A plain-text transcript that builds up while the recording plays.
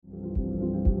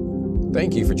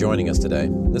Thank you for joining us today.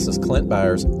 This is Clint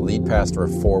Byars, lead pastor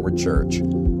of Forward Church.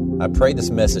 I pray this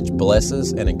message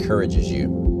blesses and encourages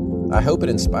you. I hope it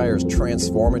inspires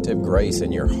transformative grace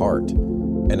in your heart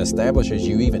and establishes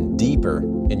you even deeper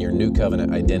in your new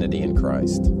covenant identity in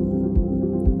Christ.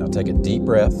 Now take a deep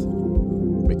breath,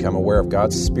 become aware of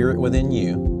God's Spirit within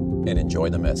you, and enjoy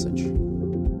the message.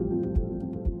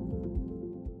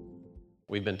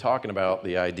 We've been talking about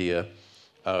the idea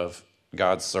of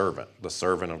God's servant, the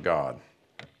servant of God.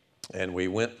 And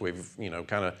we've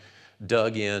kind of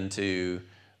dug into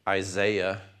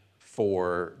Isaiah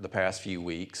for the past few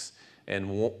weeks.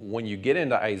 And when you get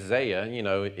into Isaiah,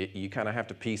 you kind of have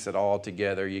to piece it all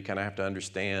together. You kind of have to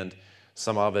understand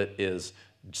some of it is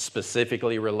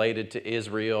specifically related to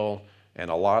Israel, and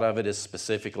a lot of it is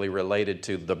specifically related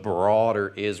to the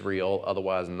broader Israel,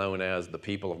 otherwise known as the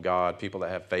people of God, people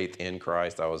that have faith in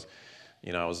Christ. I was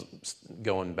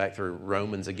going back through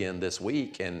Romans again this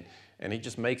week, and he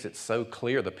just makes it so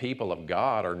clear the people of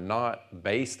God are not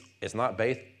based on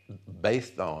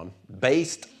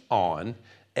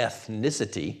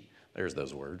ethnicity. There's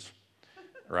those words,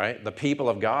 right? The people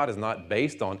of God is not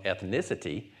based on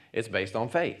ethnicity, it's based on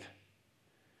faith.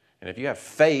 And if you have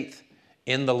faith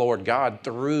in the Lord God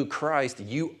through Christ,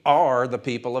 you are the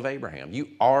people of Abraham. You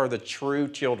are the true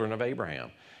children of Abraham.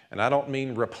 And I don't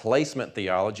mean replacement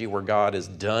theology where God is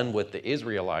done with the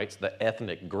Israelites, the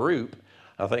ethnic group.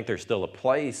 I think there's still a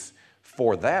place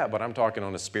for that, but I'm talking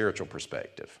on a spiritual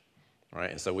perspective, right?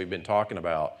 And so we've been talking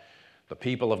about the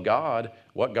people of God.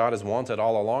 What God has wanted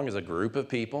all along is a group of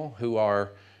people who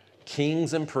are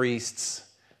kings and priests,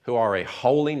 who are a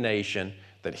holy nation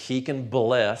that He can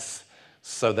bless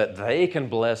so that they can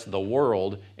bless the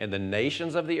world, and the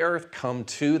nations of the earth come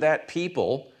to that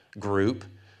people group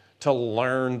to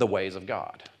learn the ways of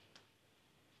God.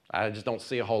 I just don't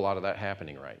see a whole lot of that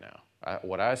happening right now.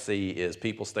 What I see is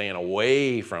people staying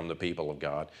away from the people of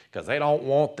God because they don't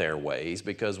want their ways,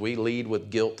 because we lead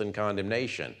with guilt and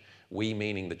condemnation, we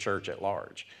meaning the church at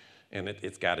large. And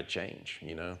it's got to change,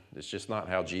 It's just not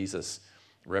how Jesus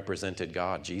represented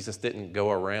God. Jesus didn't go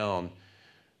around,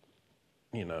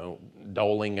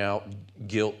 doling out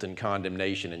guilt and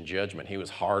condemnation and judgment. He was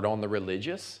hard on the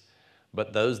religious,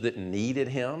 but those that needed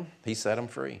Him, He set them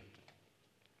free.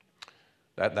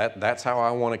 That's how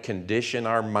I want to condition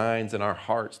our minds and our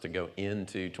hearts to go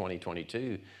into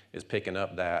 2022, is picking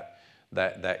up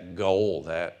that goal,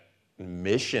 that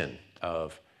mission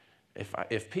of,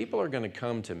 if people are going to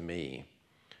come to me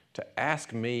to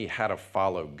ask me how to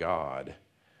follow God,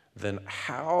 then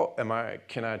how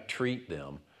can I treat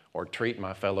them or treat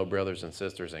my fellow brothers and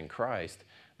sisters in Christ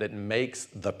that makes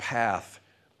the path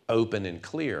open and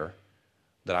clear,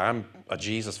 that I'm a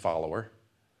Jesus follower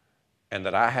and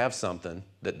that I have something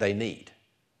that they need,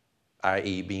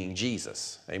 i.e. being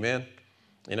Jesus. Amen?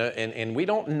 And we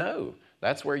don't know.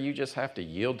 That's where you just have to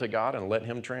yield to God and let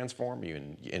Him transform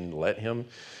you and let Him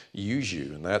use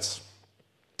you. And that's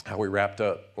how we wrapped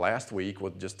up last week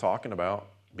with just talking about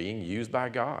being used by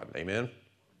God. Amen?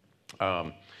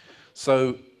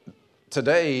 So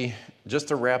today, just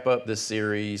to wrap up this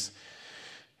series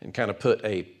and kind of put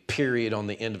a period on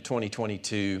the end of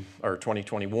 2022 or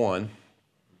 2021,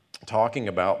 talking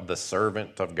about the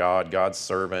servant of God, God's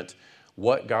servant,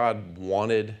 what God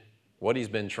wanted, what He's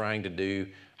been trying to do,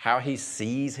 how He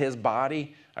sees His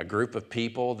body, a group of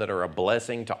people that are a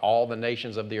blessing to all the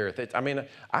nations of the earth.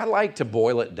 I like to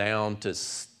boil it down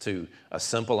to a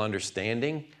simple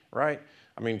understanding, right?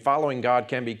 Following God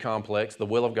can be complex. The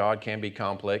will of God can be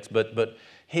complex, but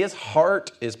His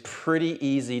heart is pretty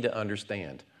easy to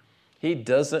understand. He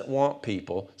doesn't want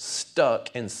people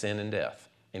stuck in sin and death,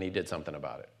 and He did something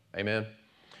about it. Amen?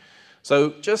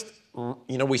 So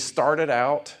we started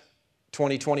out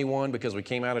 2021 because we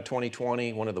came out of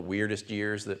 2020, one of the weirdest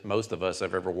years that most of us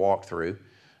have ever walked through,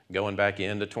 going back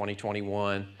into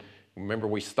 2021. Remember,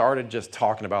 we started just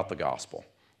talking about the gospel,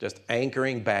 just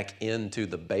anchoring back into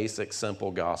the basic,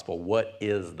 simple gospel. What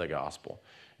is the gospel?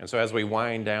 And so as we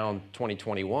wind down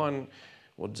 2021,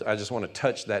 I just want to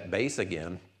touch that base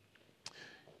again,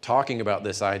 talking about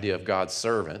this idea of God's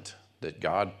servant that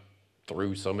God,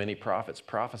 through so many prophets,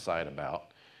 prophesied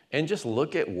about, and just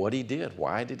look at what He did.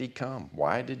 Why did He come?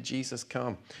 Why did Jesus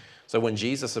come? So when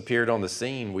Jesus appeared on the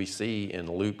scene, we see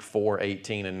in Luke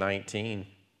 4:18 and 19,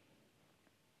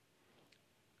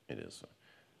 it is,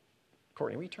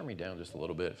 Courtney, will you turn me down just a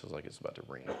little bit? It feels like it's about to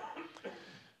rain.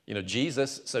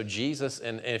 Jesus,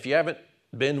 and if you haven't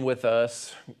been with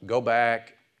us, go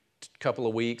back a couple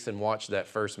of weeks and watch that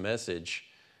first message,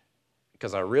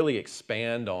 because I really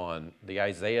expand on the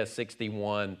Isaiah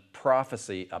 61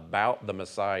 prophecy about the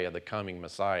Messiah, the coming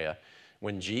Messiah.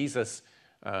 When Jesus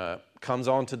comes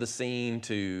onto the scene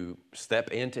to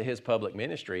step into his public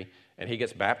ministry, and he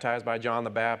gets baptized by John the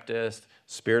Baptist.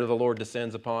 Spirit of the Lord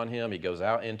descends upon him. He goes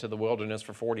out into the wilderness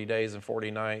for 40 days and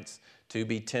 40 nights to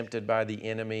be tempted by the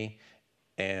enemy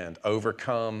and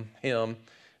overcome him.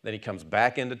 Then he comes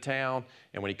back into town,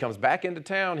 and when he comes back into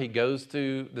town, he goes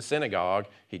to the synagogue.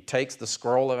 He takes the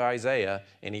scroll of Isaiah,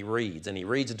 and he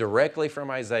reads directly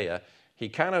from Isaiah. He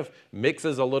kind of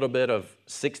mixes a little bit of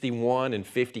 61 and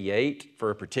 58 for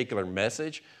a particular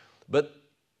message. But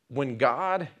when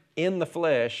God in the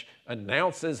flesh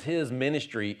announces his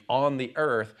ministry on the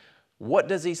earth, what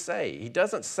does he say? He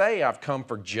doesn't say, I've come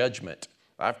for judgment.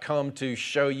 I've come to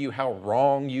show you how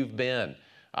wrong you've been.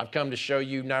 I've come to show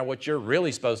you now what you're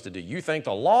really supposed to do. You think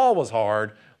the law was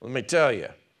hard, let me tell you.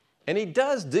 And he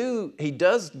does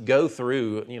go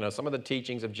through, some of the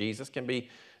teachings of Jesus can be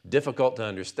difficult to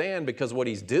understand, because what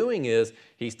he's doing is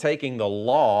he's taking the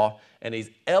law and he's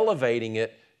elevating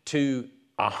it to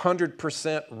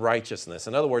 100% righteousness.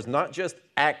 In other words, not just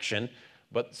action,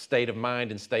 but state of mind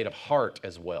and state of heart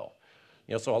as well.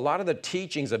 So a lot of the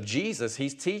teachings of Jesus,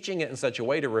 he's teaching it in such a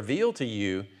way to reveal to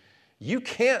you, you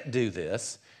can't do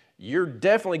this. You're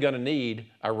definitely going to need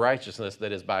a righteousness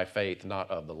that is by faith, not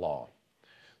of the law.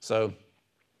 So,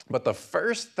 but the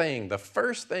first thing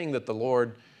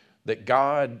that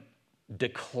God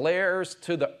declares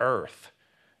to the earth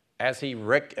as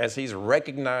he's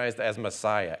recognized as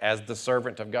Messiah, as the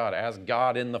servant of God, as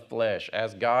God in the flesh,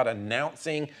 as God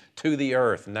announcing to the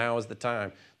earth, now is the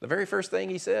time. The very first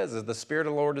thing he says is, the Spirit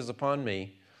of the Lord is upon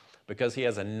me because he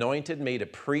has anointed me to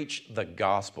preach the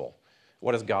gospel.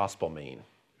 What does gospel mean?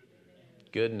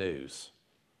 Good news.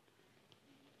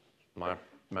 My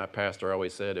pastor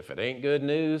always said, if it ain't good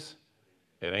news,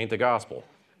 it ain't the gospel.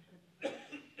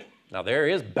 Now, there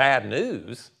is bad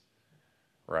news,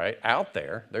 right, out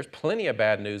there. There's plenty of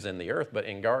bad news in the earth, but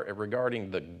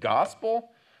regarding the gospel,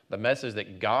 the message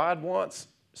that God wants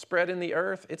spread in the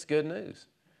earth, it's good news.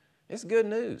 It's good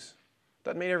news.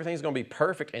 Doesn't mean everything's going to be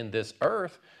perfect in this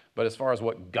earth, but as far as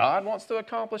what God wants to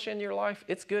accomplish in your life,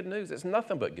 it's good news. It's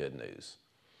nothing but good news.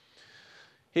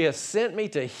 He has sent me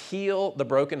to heal the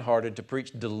brokenhearted, to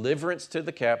preach deliverance to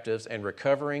the captives and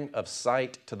recovering of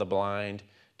sight to the blind,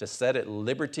 to set at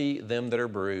liberty them that are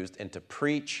bruised, and to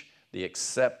preach the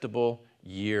acceptable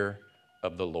year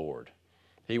of the Lord.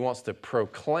 He wants to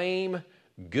proclaim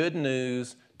good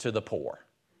news to the poor.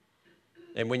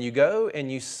 And when you go and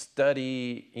you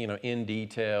study, in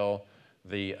detail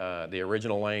the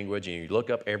original language, and you look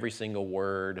up every single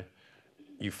word,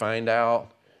 you find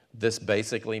out this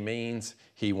basically means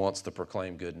he wants to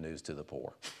proclaim good news to the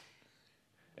poor.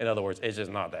 In other words, it's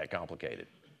just not that complicated.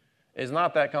 It's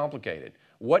not that complicated.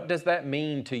 What does that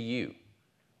mean to you?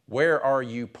 Where are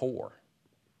you poor?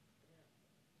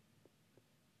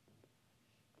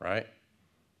 Right?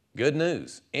 Good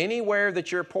news. Anywhere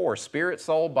that you're poor, spirit,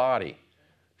 soul, body,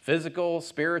 physical,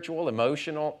 spiritual,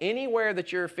 emotional, anywhere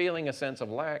that you're feeling a sense of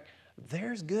lack,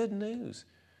 there's good news.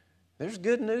 There's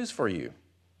good news for you.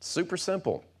 Super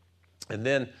simple. And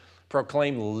then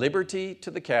proclaim liberty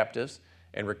to the captives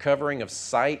and recovering of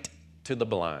sight to the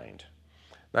blind.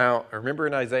 Now, remember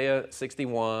in Isaiah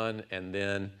 61, and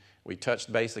then we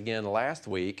touched base again last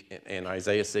week in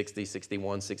Isaiah 60,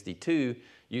 61, 62,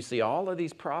 you see all of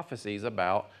these prophecies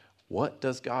about what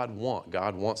does God want?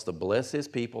 God wants to bless his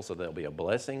people so there'll be a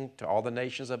blessing to all the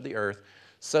nations of the earth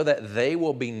so that they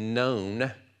will be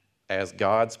known as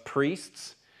God's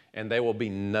priests and they will be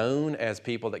known as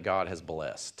people that God has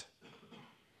blessed.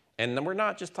 And we're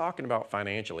not just talking about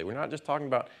financially. We're not just talking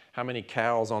about how many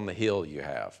cows on the hill you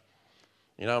have.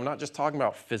 I'm not just talking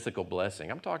about physical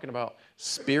blessing. I'm talking about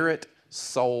spirit,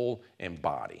 soul, and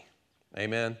body.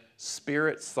 Amen?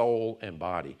 Spirit, soul, and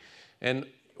body. And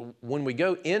when we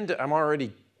go into, I'm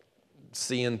already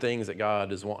seeing things that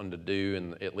God is wanting to do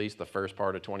in at least the first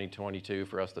part of 2022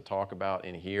 for us to talk about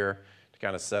in here, to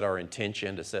kind of set our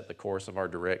intention, to set the course of our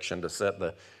direction, to set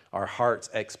our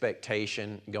heart's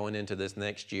expectation going into this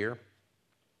next year.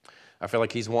 I feel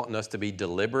like he's wanting us to be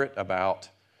deliberate about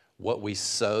what we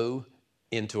sow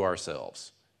into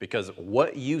ourselves, because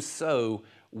what you sow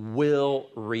will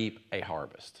reap a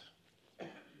harvest.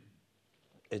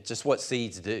 It's just what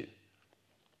seeds do.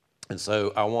 And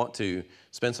so I want to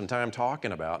spend some time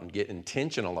talking about and get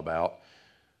intentional about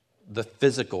the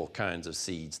physical kinds of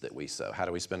seeds that we sow. How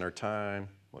do we spend our time?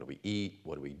 What do we eat?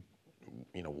 What are we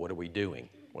doing?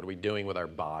 What are we doing with our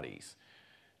bodies?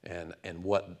 And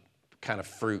what kind of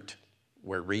fruit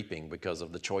we're reaping because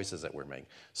of the choices that we're making.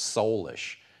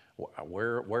 Soulish.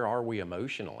 Where are we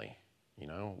emotionally?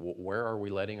 Where are we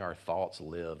letting our thoughts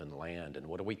live and land? And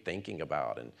what are we thinking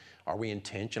about? And are we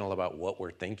intentional about what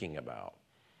we're thinking about?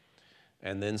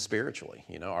 And then spiritually,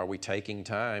 are we taking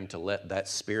time to let that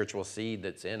spiritual seed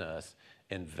that's in us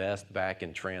invest back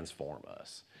and transform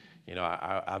us?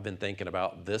 I've been thinking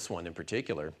about this one in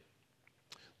particular.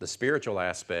 The spiritual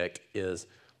aspect is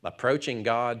approaching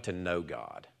God to know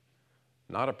God.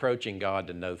 Not approaching God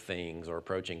to know things or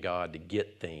approaching God to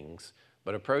get things,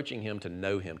 but approaching Him to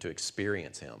know Him, to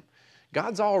experience Him.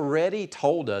 God's already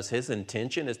told us His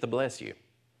intention is to bless you.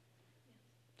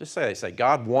 Just say,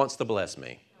 God wants to bless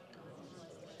me.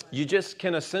 You just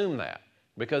can assume that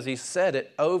because He said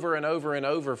it over and over and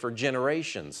over for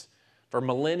generations, for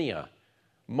millennia,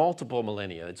 multiple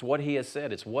millennia. It's what He has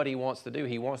said. It's what He wants to do.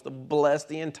 He wants to bless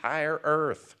the entire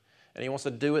earth, and He wants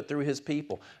to do it through His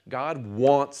people. God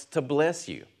wants to bless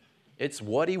you. It's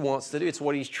what He wants to do. It's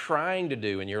what He's trying to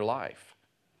do in your life.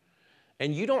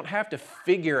 And you don't have to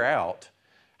figure out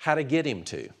how to get Him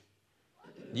to.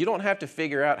 You don't have to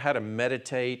figure out how to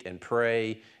meditate and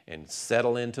pray and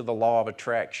settle into the law of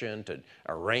attraction, to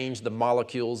arrange the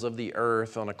molecules of the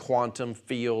earth on a quantum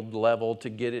field level to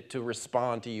get it to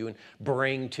respond to you and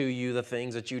bring to you the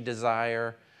things that you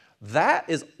desire.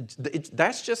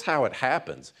 That's just how it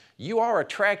happens. You are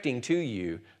attracting to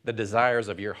you the desires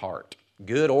of your heart,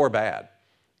 good or bad.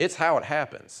 It's how it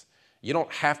happens. You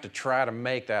don't have to try to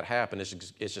make that happen. It's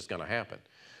just going to happen.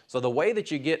 So the way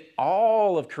that you get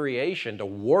all of creation to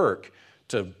work,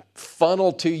 to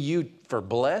funnel to you for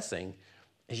blessing,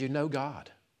 is you know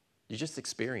God. You just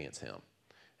experience Him.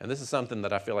 And this is something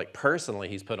that I feel like personally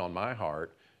He's put on my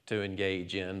heart to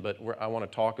engage in, but I want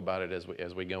to talk about it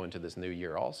as we go into this new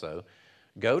year also.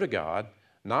 Go to God,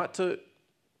 now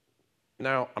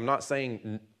I'm not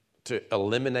saying to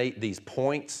eliminate these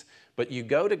points, but you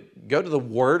go to the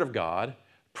Word of God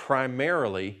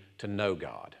primarily to know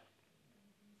God.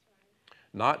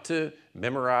 Not to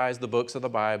memorize the books of the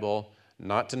Bible,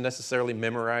 not to necessarily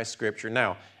memorize Scripture.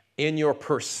 Now, in your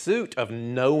pursuit of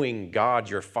knowing God,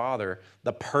 your Father,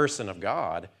 the person of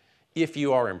God, if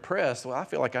you are impressed, well, I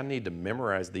feel like I need to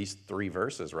memorize these 3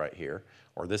 verses right here,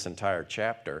 or this entire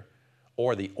chapter,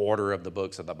 or the order of the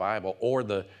books of the Bible, or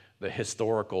the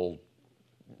historical,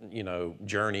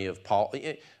 journey of Paul.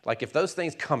 Like if those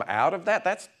things come out of that,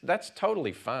 that's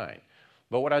totally fine.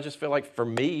 But what I just feel like for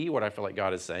me, what I feel like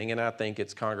God is saying, and I think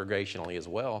it's congregationally as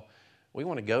well, we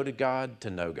want to go to God to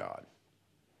know God,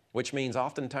 which means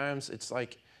oftentimes it's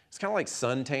kind of like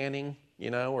sun tanning,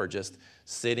 or just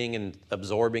sitting and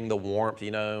absorbing the warmth,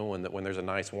 when there's a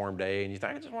nice warm day and you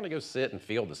think, I just want to go sit and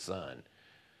feel the sun.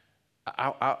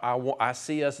 I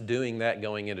see us doing that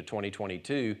going into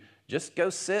 2022. Just go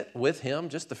sit with Him,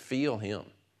 just to feel Him,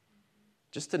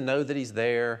 just to know that He's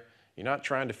there. You're not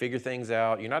trying to figure things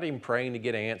out. You're not even praying to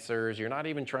get answers. You're not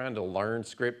even trying to learn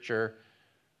Scripture.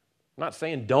 I'm not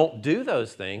saying don't do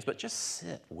those things, but just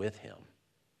sit with Him.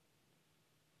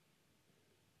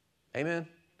 Amen?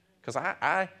 Because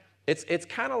it's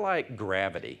kind of like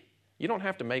gravity. You don't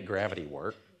have to make gravity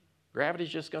work. Gravity's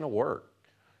just going to work.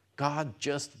 God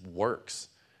just works.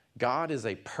 God is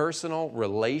a personal,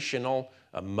 relational,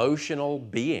 emotional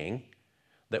being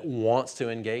that wants to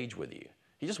engage with you.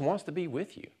 He just wants to be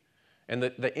with you. And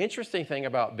the interesting thing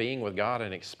about being with God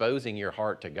and exposing your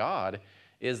heart to God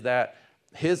is that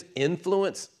His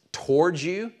influence towards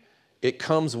you, it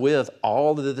comes with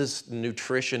all of this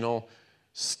nutritional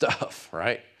stuff,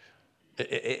 right?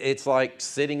 It's like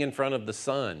sitting in front of the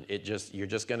sun. You're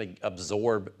just going to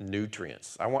absorb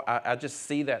nutrients. I just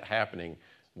see that happening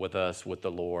with us, with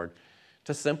the Lord,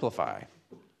 to simplify.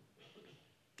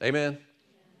 Amen?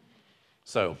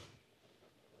 So,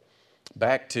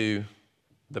 back to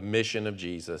the mission of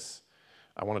Jesus.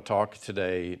 I want to talk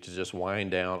today to just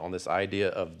wind down on this idea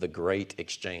of the great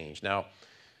exchange. Now,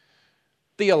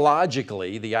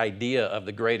 theologically, the idea of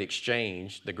the great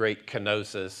exchange, the great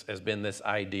kenosis, has been this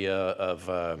idea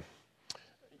of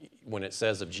when it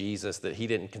says of Jesus that He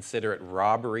didn't consider it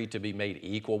robbery to be made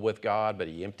equal with God, but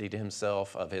He emptied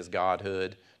Himself of His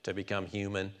godhood to become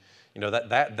human.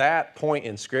 That point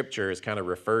in Scripture is kind of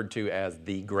referred to as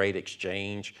the great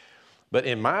exchange. But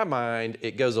in my mind,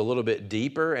 it goes a little bit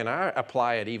deeper, and I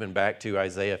apply it even back to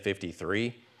Isaiah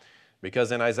 53.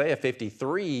 Because in Isaiah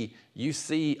 53, you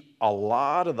see a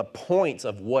lot of the points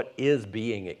of what is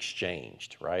being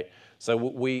exchanged, right? So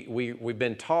we've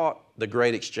been taught the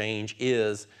great exchange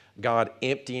is God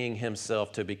emptying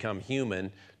Himself to become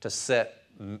human, to set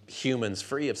humans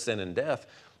free of sin and death.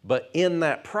 But in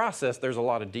that process, there's a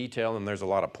lot of detail and there's a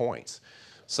lot of points.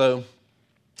 So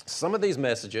some of these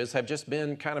messages have just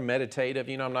been kind of meditative.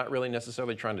 I'm not really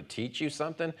necessarily trying to teach you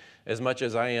something as much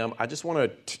as I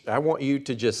want you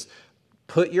to just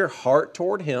put your heart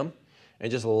toward Him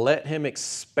and just let Him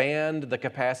expand the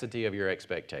capacity of your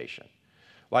expectation.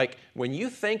 Like when you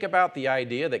think about the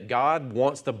idea that God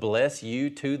wants to bless you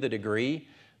to the degree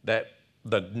that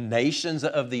the nations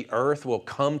of the earth will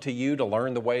come to you to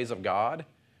learn the ways of God,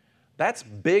 that's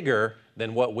bigger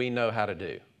than what we know how to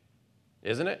do,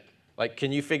 isn't it? Like,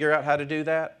 can you figure out how to do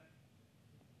that?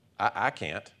 I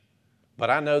can't,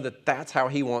 but I know that that's how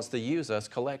he wants to use us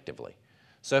collectively.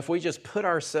 So if we just put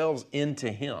ourselves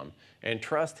into him and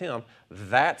trust him,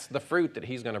 that's the fruit that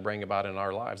he's going to bring about in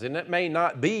our lives. And it may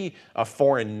not be a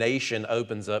foreign nation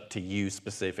opens up to you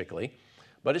specifically,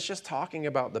 but it's just talking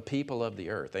about the people of the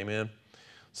earth. Amen?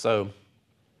 So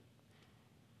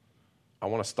I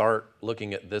want to start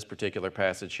looking at this particular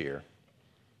passage here.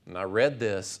 And I read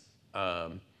this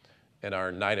in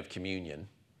our night of communion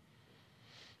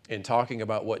in talking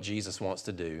about what Jesus wants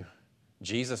to do.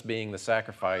 Jesus being the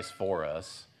sacrifice for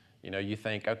us. You know, you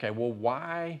think, okay, well,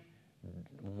 why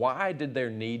did there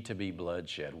need to be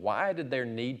bloodshed? Why did there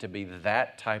need to be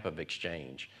that type of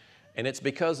exchange? And it's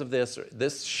because of this.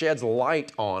 This sheds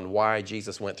light on why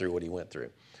Jesus went through what he went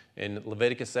through. In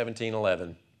Leviticus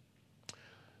 17:11,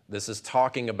 this is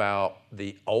talking about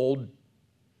the old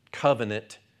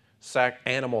covenant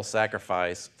animal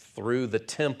sacrifice through the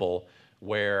temple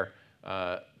where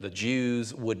the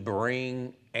Jews would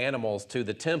bring animals to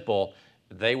the temple.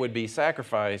 They would be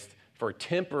sacrificed for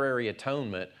temporary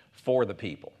atonement for the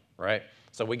people, right?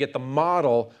 So we get the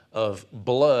model of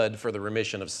blood for the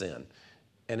remission of sin.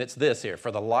 And it's this here: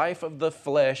 for the life of the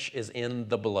flesh is in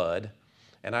the blood,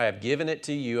 and I have given it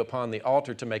to you upon the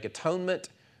altar to make atonement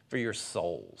for your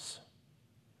souls.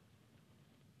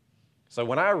 So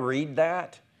when I read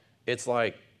that, it's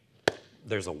like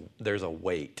there's a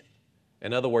weight.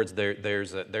 In other words,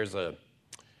 there's a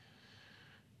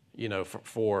you know,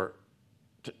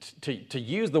 to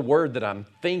use the word that I'm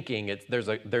thinking, there's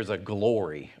a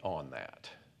glory on that.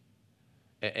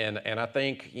 And I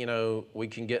think, you know, we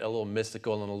can get a little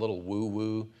mystical and a little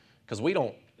woo-woo because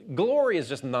glory is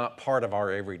just not part of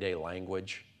our everyday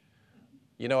language.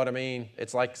 You know what I mean?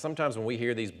 It's like sometimes when we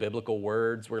hear these biblical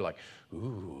words, we're like,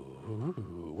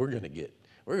 ooh, we're gonna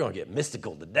get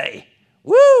mystical today.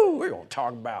 Woo! We're gonna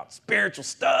talk about spiritual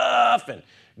stuff and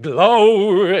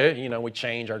glory. You know, we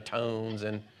change our tones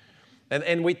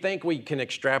and we think we can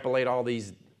extrapolate all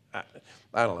these. I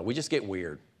don't know. We just get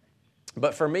weird.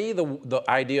 But for me, the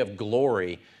idea of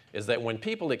glory is that when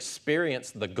people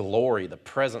experience the glory, the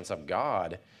presence of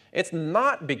God, it's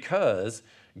not because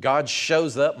God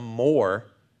shows up more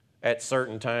at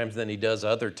certain times than he does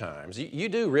other times. You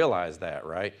do realize that,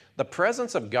 right? The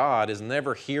presence of God is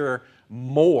never here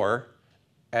more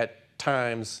at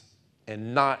times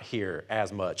and not here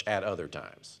as much at other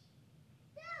times.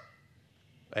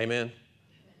 Amen?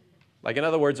 Like, in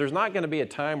other words, there's not going to be a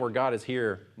time where God is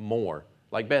here more.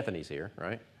 Like Bethany's here,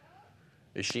 right?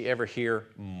 Is she ever here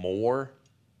more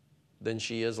than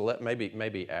she is?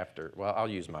 Maybe after. Well,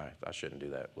 I shouldn't do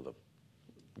that with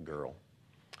a girl.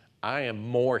 I am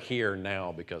more here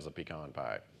now because of pecan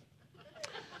pie.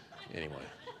 Anyway.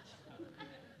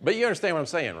 But you understand what I'm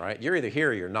saying, right? You're either here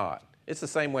or you're not. It's the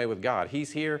same way with God.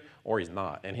 He's here or he's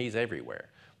not, and he's everywhere.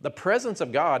 The presence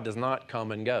of God does not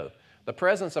come and go. The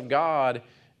presence of God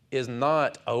is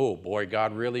not, oh boy,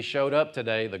 God really showed up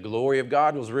today. The glory of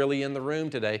God was really in the room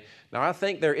today. Now, I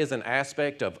think there is an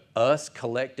aspect of us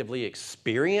collectively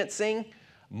experiencing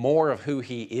more of who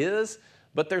he is,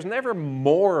 but there's never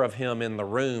more of him in the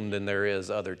room than there is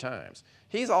other times.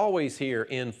 He's always here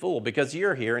in full because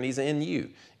you're here and he's in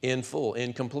you, in full,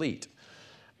 incomplete.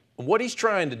 What he's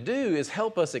trying to do is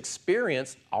help us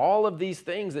experience all of these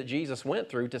things that Jesus went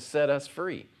through to set us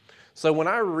free. So when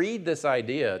I read this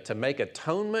idea to make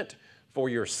atonement for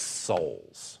your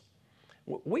souls,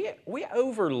 we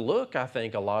overlook, I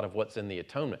think, a lot of what's in the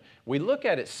atonement. We look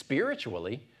at it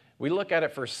spiritually. We look at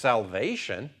it for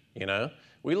salvation, you know.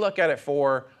 We look at it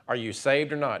for, are you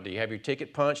saved or not? Do you have your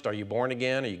ticket punched? Are you born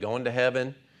again? Are you going to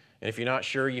heaven? And if you're not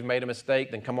sure you've made a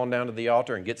mistake, then come on down to the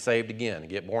altar and get saved again,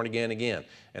 get born again again.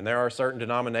 And there are certain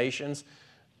denominations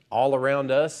all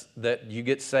around us that you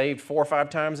get saved 4 or 5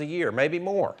 times a year, maybe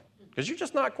more, because you're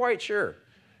just not quite sure.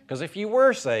 Because if you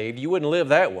were saved, you wouldn't live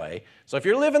that way. So if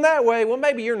you're living that way, well,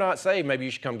 maybe you're not saved. Maybe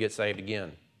you should come get saved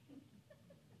again.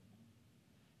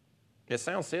 It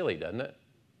sounds silly, doesn't it?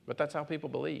 But that's how people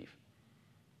believe.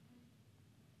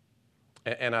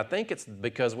 And I think it's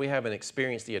because we haven't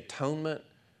experienced the atonement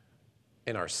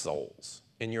in our souls,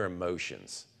 in your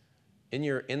emotions, in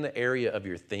the area of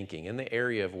your thinking, in the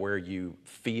area of where you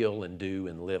feel and do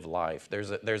and live life. There's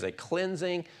a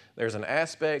cleansing, there's an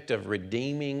aspect of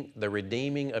the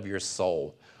redeeming of your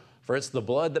soul. For it's the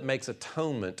blood that makes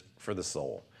atonement for the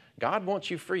soul. God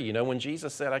wants you free. You know, when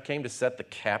Jesus said, I came to set the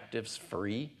captives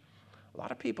free, A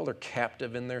lot of people are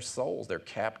captive in their souls. They're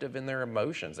captive in their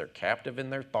emotions. They're captive in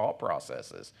their thought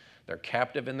processes. They're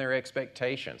captive in their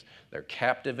expectations. They're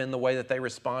captive in the way that they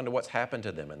respond to what's happened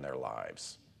to them in their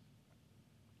lives.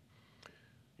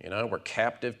 You know, we're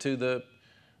captive to the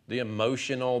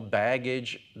emotional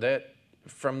baggage that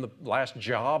from the last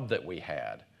job that we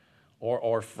had,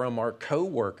 or from our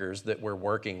coworkers that we're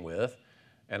working with,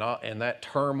 and that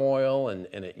turmoil,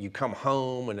 and you come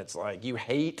home and it's like you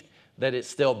hate that it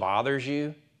still bothers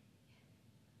you,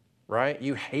 right?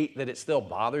 You hate that it still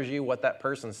bothers you what that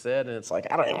person said, and it's like,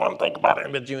 I don't even want to think about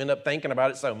it, but you end up thinking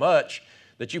about it so much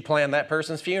that you plan that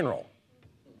person's funeral.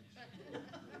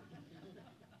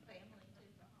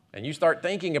 And you start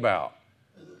thinking about,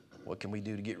 what can we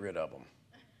do to get rid of them?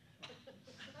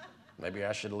 Maybe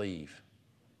I should leave.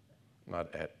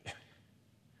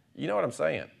 You know what I'm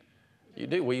saying? You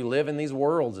do. We live in these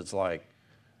worlds. It's like,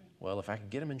 well, if I could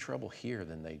get them in trouble here,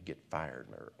 then they'd get fired.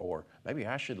 Or maybe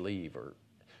I should leave. Or,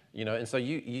 you know, and so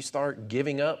you start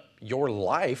giving up your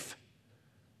life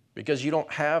because you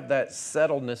don't have that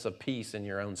settledness of peace in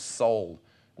your own soul,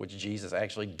 which Jesus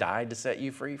actually died to set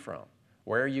you free from.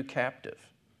 Where are you captive?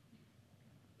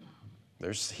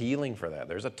 There's healing for that.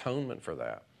 There's atonement for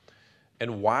that.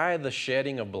 And why the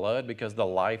shedding of blood? Because the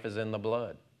life is in the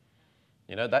blood.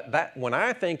 You know, that when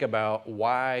I think about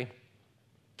why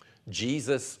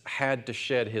Jesus had to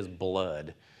shed his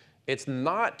blood, it's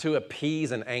not to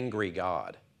appease an angry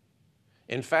God.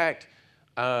 In fact,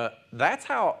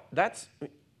 that's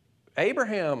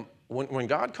Abraham, when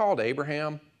God called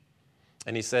Abraham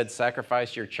and he said,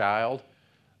 sacrifice your child,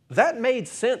 that made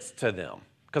sense to them.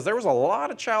 Because there was a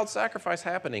lot of child sacrifice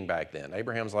happening back then.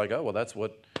 Abraham's like, oh, well, that's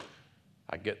what,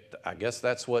 I guess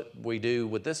that's what we do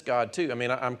with this God too. I mean,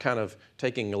 I'm kind of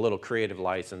taking a little creative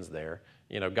license there.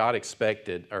 You know,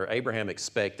 Abraham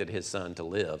expected his son to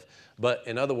live. But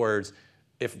in other words,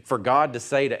 for God to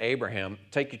say to Abraham,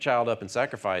 take your child up and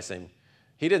sacrifice him,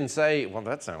 he didn't say, well,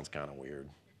 that sounds kind of weird.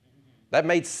 That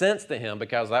made sense to him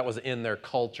because that was in their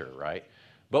culture, right?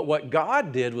 But what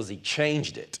God did was he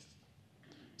changed it.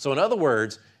 So in other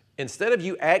words, instead of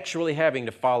you actually having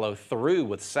to follow through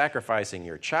with sacrificing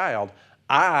your child,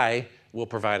 I will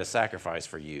provide a sacrifice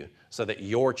for you so that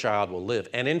your child will live.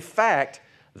 And in fact,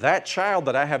 that child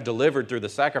that I have delivered through the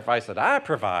sacrifice that I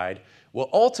provide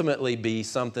will ultimately be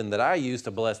something that I use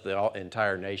to bless the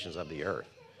entire nations of the earth.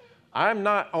 I'm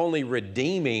not only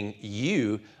redeeming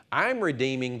you, I'm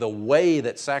redeeming the way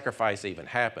that sacrifice even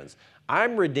happens.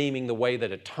 I'm redeeming the way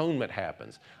that atonement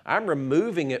happens. I'm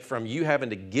removing it from you having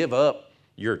to give up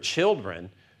your children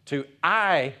to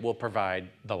I will provide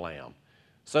the lamb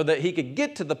so that he could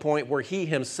get to the point where he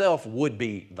himself would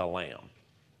be the lamb.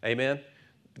 Amen?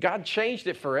 God changed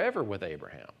it forever with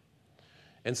Abraham.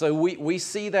 And so we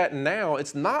see that now.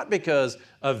 It's not because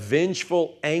a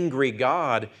vengeful, angry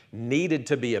God needed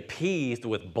to be appeased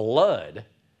with blood.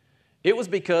 It was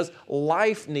because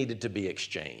life needed to be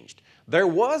exchanged. There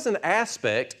was an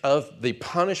aspect of the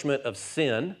punishment of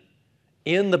sin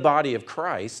in the body of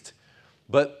Christ,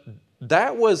 but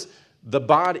that was the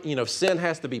body, you know, sin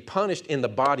has to be punished in the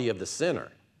body of the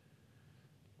sinner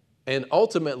and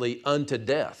ultimately unto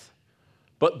death.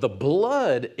 But the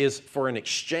blood is for an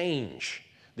exchange,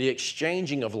 the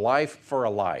exchanging of life for a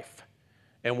life.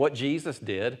 And what Jesus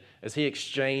did is he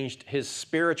exchanged his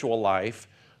spiritual life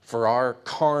for our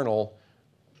carnal,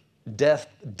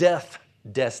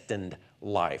 death-destined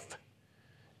life.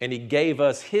 And he gave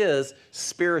us his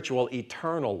spiritual,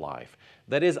 eternal life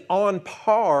that is on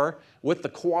par with the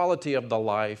quality of the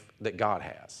life that God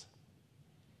has.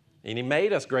 And he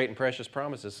made us great and precious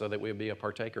promises so that we would be a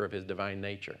partaker of his divine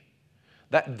nature.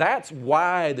 That's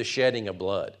why the shedding of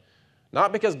blood.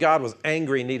 Not because God was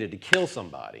angry and needed to kill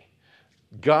somebody.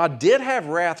 God did have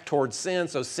wrath towards sin,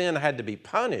 so sin had to be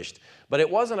punished, but it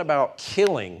wasn't about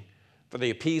killing for the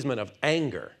appeasement of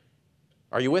anger.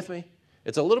 Are you with me?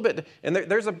 It's a little bit, and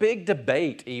there's a big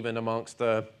debate even amongst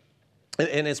and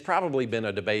it's probably been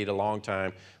a debate a long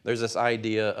time. There's this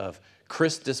idea of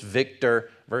Christus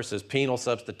Victor versus penal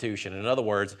substitution. In other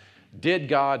words, did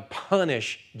God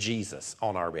punish Jesus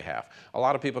on our behalf? A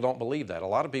lot of people don't believe that. A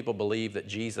lot of people believe that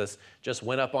Jesus just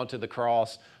went up onto the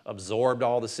cross, absorbed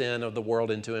all the sin of the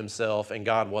world into himself, and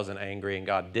God wasn't angry, and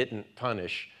God didn't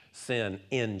punish sin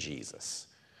in Jesus.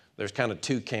 There's kind of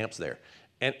two camps there.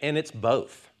 And it's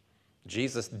both.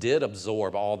 Jesus did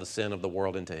absorb all the sin of the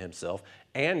world into himself,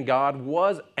 and God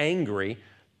was angry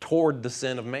toward the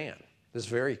sin of man. It's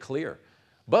very clear.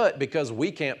 But because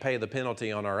we can't pay the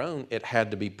penalty on our own, it had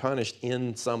to be punished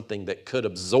in something that could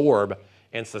absorb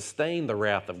and sustain the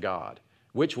wrath of God,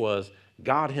 which was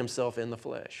God himself in the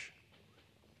flesh.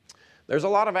 There's a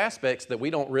lot of aspects that we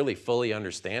don't really fully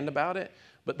understand about it,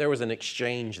 but there was an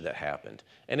exchange that happened.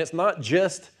 And it's not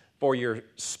just for your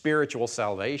spiritual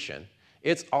salvation.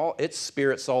 It's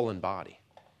spirit, soul, and body.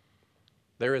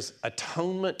 There is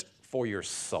atonement for your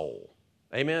soul.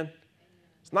 Amen?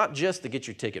 It's not just to get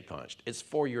your ticket punched. It's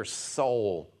for your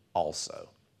soul also.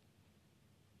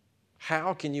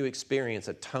 How can you experience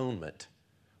atonement,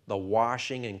 the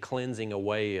washing and cleansing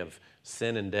away of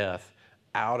sin and death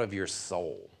out of your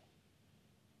soul?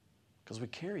 Because we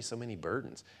carry so many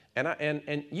burdens.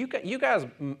 And you guys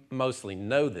mostly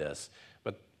know this,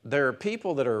 but there are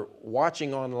people that are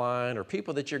watching online or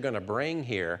people that you're going to bring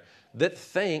here that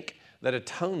think that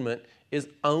atonement is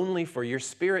only for your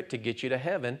spirit to get you to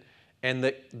heaven, and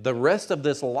that the rest of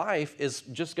this life is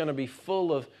just going to be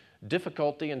full of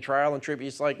difficulty and trial and tribulation.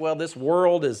 It's like, well, this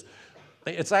world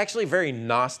it's actually very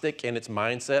Gnostic in its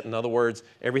mindset. In other words,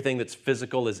 everything that's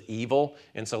physical is evil.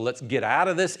 And so let's get out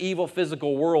of this evil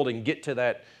physical world and get to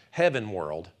that heaven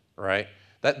world, right?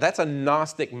 That's a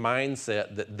Gnostic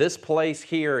mindset, that this place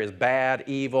here is bad,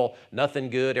 evil,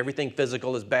 nothing good. Everything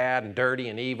physical is bad and dirty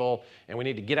and evil, and we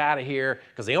need to get out of here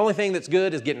because the only thing that's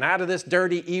good is getting out of this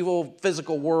dirty, evil,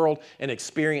 physical world and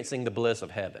experiencing the bliss of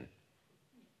heaven.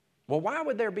 Well, why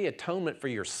would there be atonement for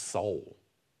your soul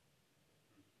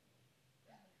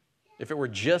if it were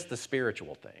just the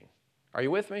spiritual thing? Are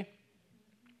you with me?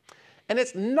 And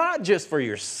it's not just for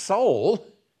your soul,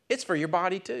 it's for your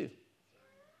body too.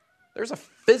 There's a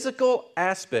physical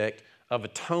aspect of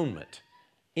atonement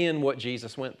in what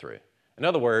Jesus went through. In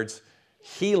other words,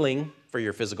 healing for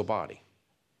your physical body.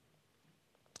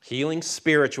 Healing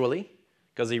spiritually,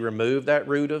 because he removed that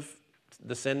root of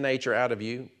the sin nature out of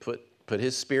you, put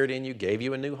his spirit in you, gave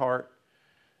you a new heart.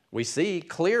 We see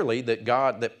clearly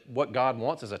that what God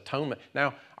wants is atonement.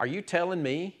 Now, are you telling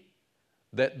me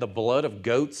that the blood of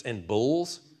goats and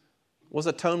bulls was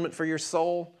atonement for your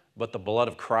soul, but the blood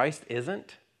of Christ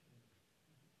isn't?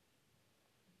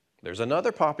 There's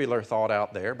another popular thought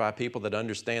out there by people that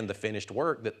understand the finished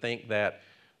work that think that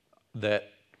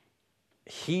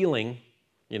healing,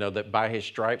 that by his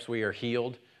stripes we are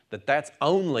healed, that's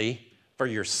only for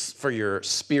your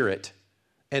spirit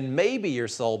and maybe your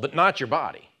soul, but not your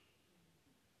body.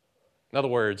 In other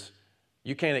words,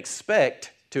 you can't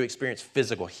expect to experience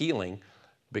physical healing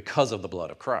because of the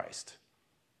blood of Christ.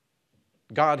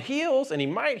 God heals, and he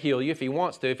might heal you if he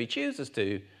wants to, if he chooses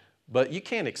to, but you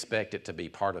can't expect it to be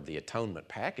part of the atonement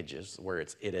packages where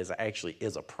it actually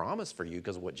is a promise for you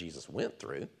because of what Jesus went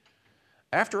through.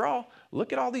 After all,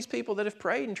 look at all these people that have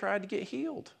prayed and tried to get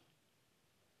healed.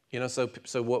 So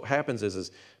what happens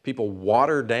is people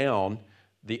water down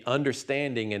the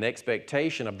understanding and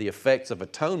expectation of the effects of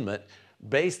atonement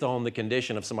based on the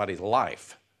condition of somebody's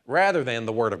life rather than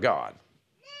the Word of God.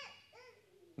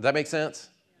 Does that make sense?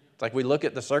 It's like we look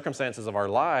at the circumstances of our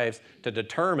lives to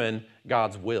determine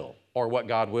God's will or what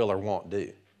God will or won't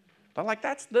do. But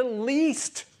that's the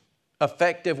least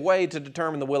effective way to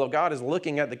determine the will of God, is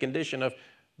looking at the condition of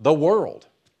the world.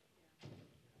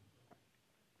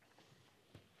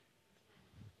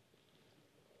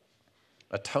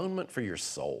 Atonement for your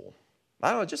soul.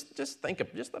 I don't know, just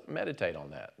meditate on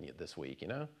that this week,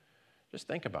 Just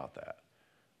think about that.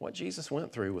 What Jesus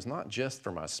went through was not just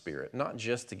for my spirit, not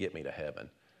just to get me to heaven,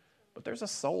 but there's a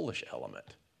soulish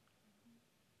element.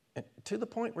 And to the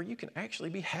point where you can actually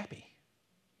be happy.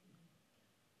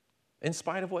 In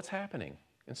spite of what's happening,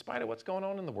 in spite of what's going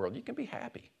on in the world, you can be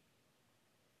happy.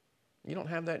 You don't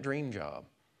have that dream job.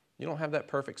 You don't have that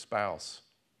perfect spouse.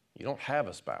 You don't have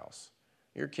a spouse.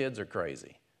 Your kids are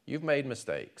crazy. You've made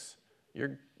mistakes.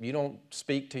 You don't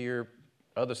speak to your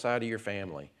other side of your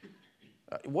family.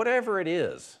 Whatever it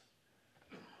is,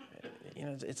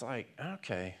 it's like,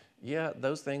 okay, yeah,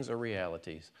 those things are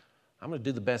realities. I'm going to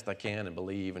do the best I can and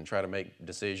believe and try to make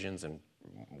decisions and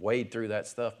wade through that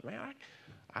stuff. Man,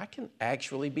 I can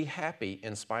actually be happy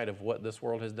in spite of what this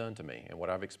world has done to me and what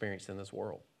I've experienced in this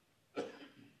world.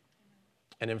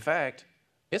 And in fact,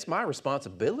 it's my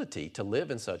responsibility to live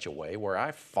in such a way where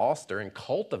I foster and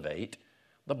cultivate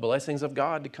the blessings of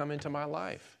God to come into my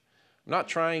life. I'm not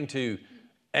trying to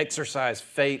exercise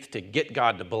faith to get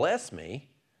God to bless me.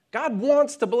 God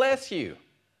wants to bless you.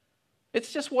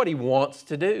 It's just what he wants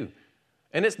to do.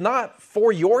 And it's not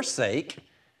for your sake.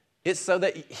 It's so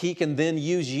that he can then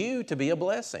use you to be a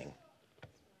blessing.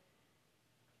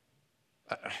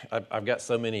 I've got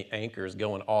so many anchors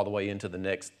going all the way into the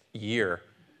next year.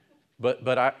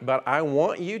 But I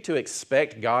want you to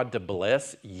expect God to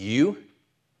bless you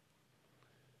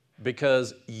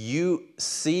because you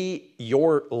see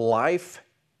your life,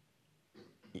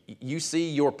 you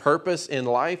see your purpose in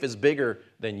life is bigger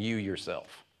than you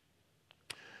yourself.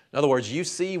 In other words, you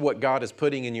see what God is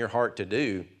putting in your heart to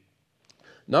do,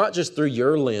 not just through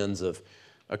your lens of,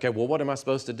 okay, well, what am I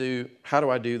supposed to do? How do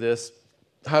I do this?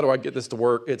 How do I get this to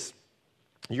work? It's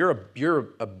you're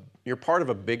part of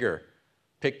a bigger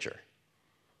picture.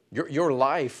 Your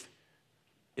life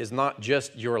is not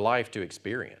just your life to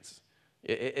experience.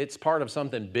 It's part of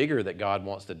something bigger that God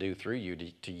wants to do through you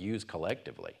to use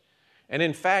collectively. And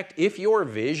in fact, if your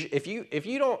vision,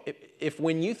 if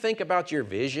when you think about your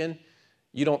vision,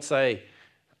 you don't say,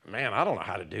 man, I don't know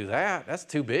how to do that. That's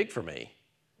too big for me.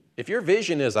 If your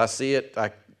vision is, I see it,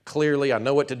 I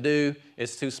know what to do,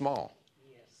 it's too small.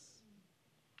 Yes.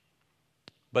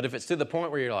 But if it's to the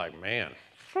point where you're like, man,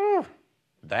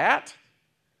 that,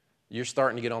 you're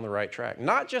starting to get on the right track.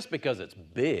 Not just because it's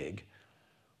big,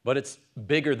 but it's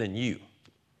bigger than you.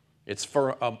 It's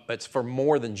for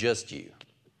more than just you.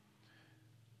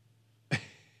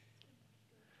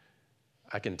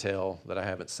 I can tell that I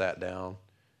haven't sat down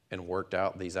and worked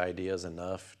out these ideas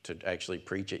enough to actually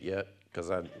preach it yet,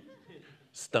 because I'm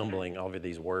stumbling over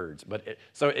these words.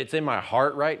 So it's in my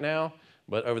heart right now,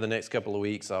 but over the next couple of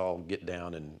weeks, I'll get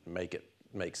down and make it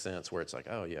make sense where it's like,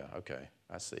 oh yeah, okay,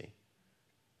 I see.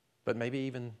 But maybe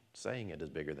even saying it is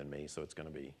bigger than me, so it's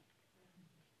going to be.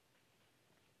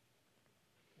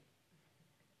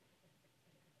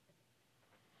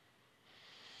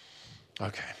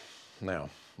 Okay, now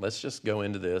let's just go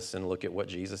into this and look at what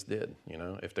Jesus did. You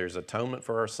know, if there's atonement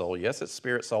for our soul, yes, it's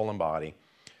spirit, soul, and body.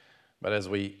 But as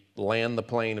we land the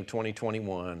plane of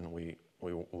 2021, we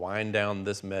wind down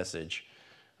this message.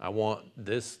 I want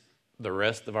the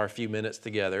rest of our few minutes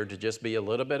together to just be a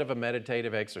little bit of a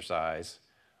meditative exercise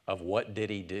of what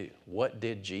did he do? What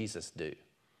did Jesus do?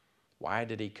 Why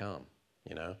did he come?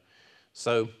 You know?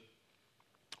 So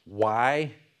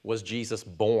why was Jesus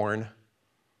born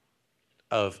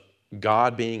of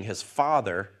God being his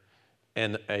father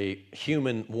and a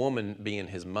human woman being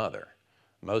his mother?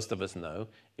 Most of us know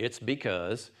it's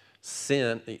because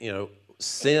sin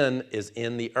is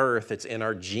in the earth, it's in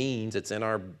our genes, it's in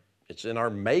our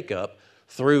makeup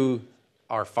through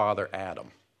our father Adam.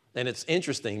 And it's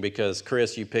interesting because,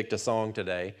 Chris, you picked a song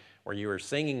today where you were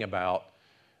singing about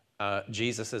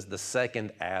Jesus as the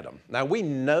second Adam. Now, we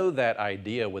know that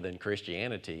idea within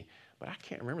Christianity, but I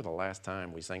can't remember the last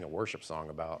time we sang a worship song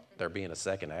about there being a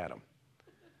second Adam.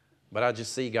 But I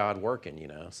just see God working, you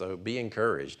know, so be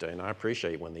encouraged. And I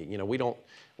appreciate when we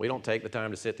don't take the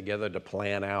time to sit together to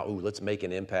plan out, let's make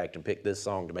an impact and pick this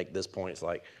song to make this point. It's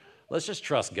like, let's just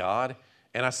trust God.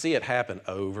 And I see it happen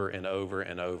over and over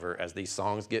and over as these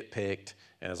songs get picked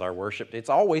and as our worship. It's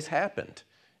always happened.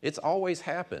 It's always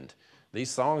happened.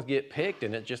 These songs get picked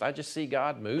and I just see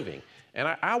God moving. And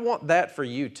I want that for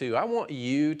you too. I want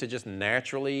you to just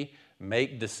naturally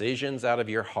make decisions out of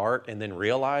your heart and then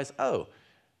realize,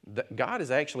 God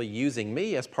is actually using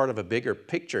me as part of a bigger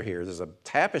picture here. There's a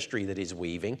tapestry that he's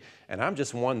weaving, and I'm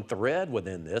just one thread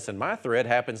within this, and my thread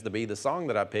happens to be the song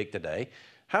that I picked today.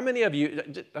 How many of you,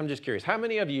 I'm just curious, how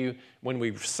many of you, when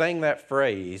we sang that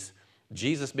phrase,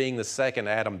 Jesus being the second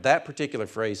Adam, that particular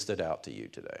phrase stood out to you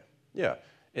today? Yeah,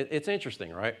 it's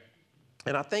interesting, right?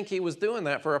 And I think he was doing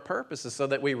that for a purpose, is so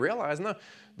that we realize, no,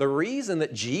 the reason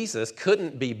that Jesus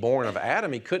couldn't be born of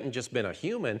Adam, he couldn't just been a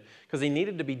human, because he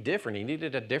needed to be different. He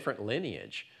needed a different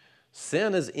lineage.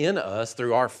 Sin is in us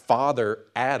through our father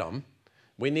Adam.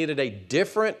 We needed a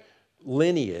different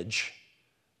lineage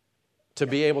to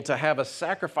be able to have a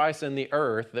sacrifice in the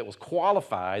earth that was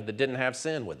qualified, that didn't have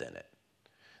sin within it.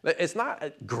 It's not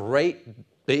a great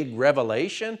big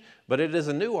revelation, but it is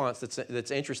a nuance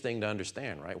that's interesting to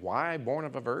understand, right? Why born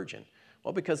of a virgin?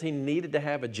 Well, because he needed to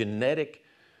have a genetic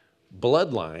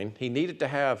bloodline. He needed to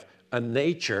have a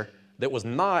nature that was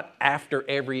not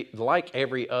like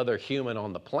every other human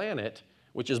on the planet,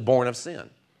 which is born of sin.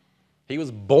 He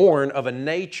was born of a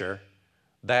nature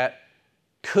that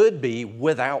could be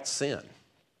without sin,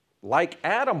 like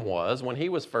Adam was when he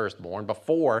was first born,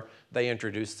 before they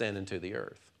introduced sin into the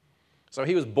earth. So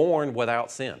he was born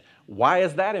without sin. Why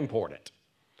is that important?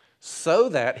 So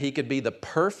that he could be the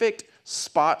perfect,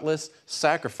 spotless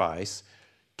sacrifice,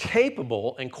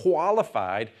 capable and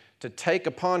qualified to take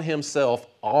upon himself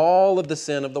all of the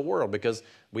sin of the world. Because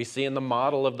we see in the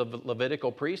model of the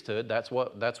Levitical priesthood,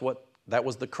 that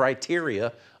was the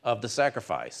criteria of the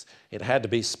sacrifice. It had to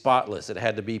be spotless. It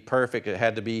had to be perfect. It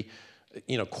had to be,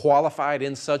 qualified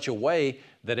in such a way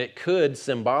that it could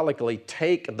symbolically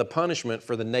take the punishment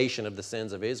for the nation of the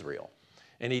sins of Israel.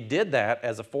 And he did that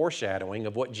as a foreshadowing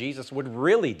of what Jesus would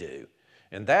really do.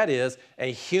 And that is a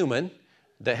human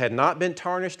that had not been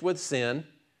tarnished with sin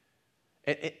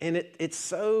And it's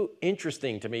so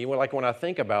interesting to me, like when I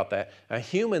think about that, a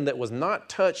human that was not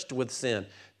touched with sin,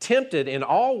 tempted in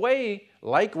all way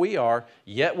like we are,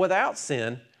 yet without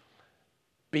sin,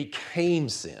 became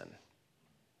sin.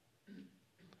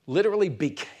 Literally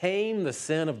became the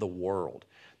sin of the world.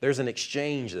 There's an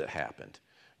exchange that happened.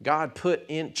 God,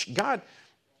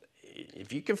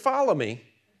 if you can follow me,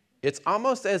 it's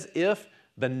almost as if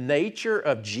the nature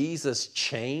of Jesus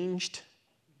changed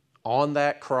on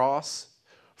that cross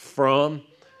from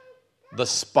the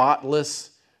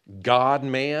spotless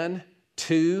God-man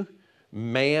to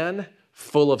man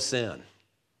full of sin,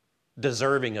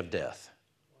 deserving of death.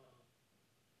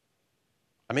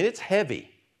 I mean, it's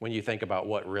heavy when you think about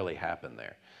what really happened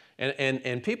there.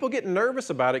 And people get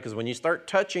nervous about it because when you start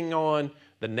touching on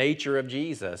the nature of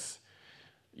Jesus,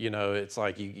 it's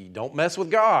like you don't mess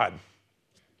with God.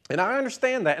 And I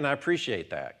understand that and I appreciate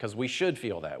that because we should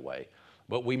feel that way.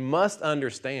 But we must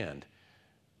understand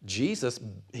Jesus,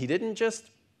 he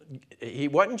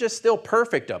wasn't just still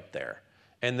perfect up there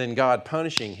and then God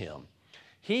punishing him.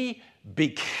 He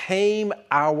became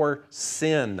our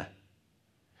sin.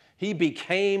 He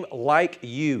became like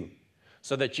you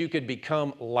so that you could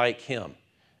become like him.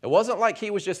 It wasn't like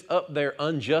he was just up there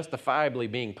unjustifiably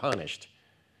being punished.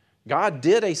 God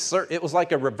did it was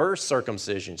like a reverse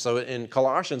circumcision. So in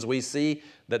Colossians, we see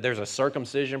that there's a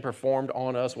circumcision performed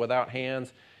on us without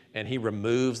hands, and he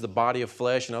removes the body of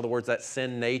flesh. In other words, that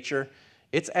sin nature.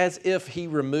 It's as if he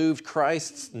removed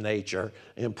Christ's nature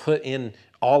and put in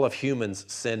all of humans'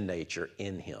 sin nature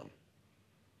in him.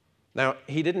 Now,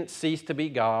 he didn't cease to be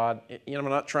God. I'm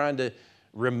not trying to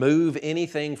remove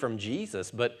anything from Jesus,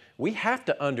 but we have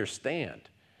to understand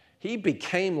he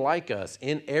became like us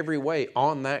in every way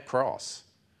on that cross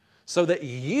so that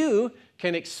you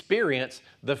can experience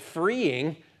the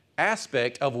freeing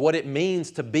aspect of what it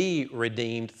means to be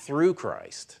redeemed through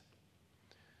Christ.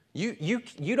 You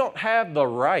don't have the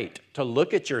right to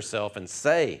look at yourself and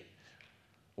say,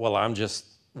 well, I'm just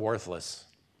worthless.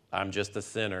 I'm just a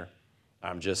sinner.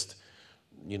 I'm just,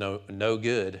 no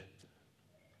good.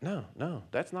 No,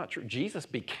 that's not true. Jesus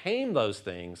became those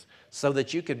things so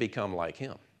that you could become like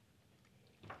him.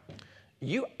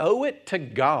 You owe it to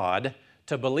God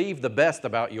to believe the best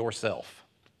about yourself.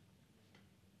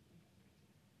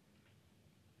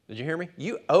 Did you hear me?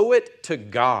 You owe it to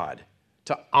God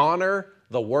to honor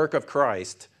the work of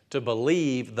Christ, to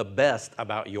believe the best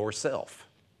about yourself.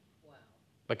 Wow.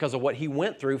 Because of what he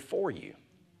went through for you.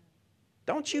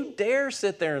 Don't you dare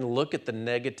sit there and look at the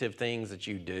negative things that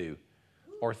you do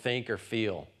or think or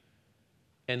feel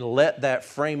and let that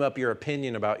frame up your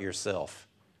opinion about yourself.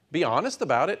 Be honest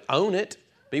about it. Own it.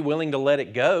 Be willing to let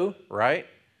it go, right?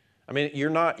 I mean, you're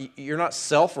not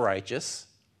self-righteous,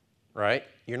 right?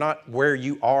 You're not where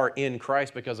you are in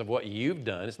Christ because of what you've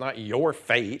done. It's not your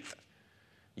faith.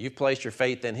 You've placed your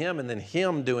faith in him and then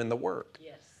him doing the work.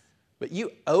 Yes. But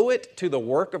you owe it to the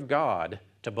work of God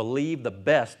to believe the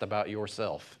best about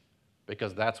yourself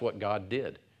because that's what God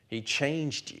did. He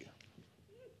changed you.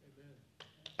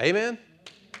 Amen?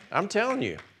 I'm telling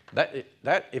you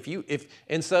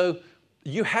so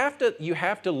you have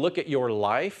to look at your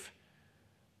life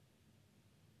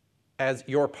as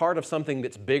you're part of something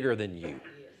that's bigger than you.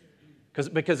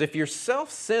 Because if you're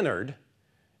self-centered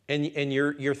and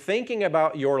you're thinking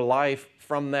about your life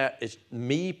from that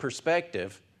me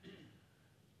perspective,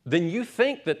 then you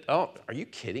think that, oh, are you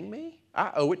kidding me?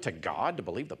 I owe it to God to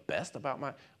believe the best about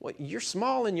well, you're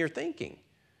small in your thinking.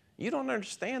 You don't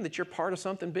understand that you're part of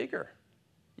something bigger.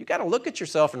 You got to look at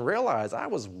yourself and realize I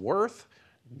was worth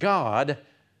God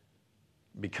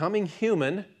becoming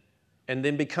human and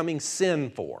then becoming sin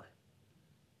for.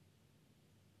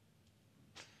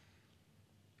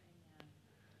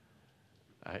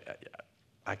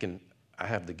 I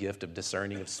have the gift of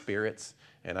discerning of spirits,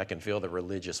 and I can feel the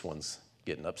religious ones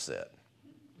getting upset.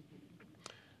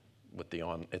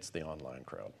 It's the online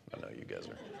crowd. I know you guys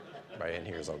are right in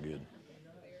here is all good.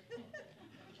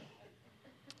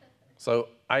 So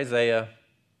Isaiah,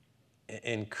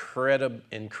 incredible.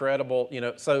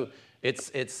 So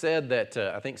it's said that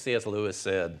I think C.S. Lewis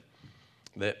said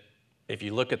that if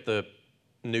you look at the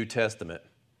New Testament,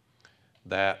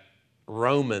 that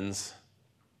Romans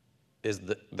is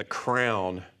the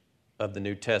crown of the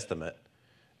New Testament,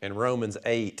 and Romans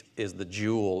 8 is the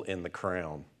jewel in the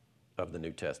crown of the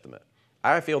New Testament.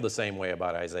 I feel the same way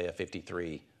about Isaiah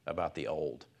 53, about the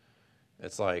Old.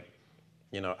 It's like,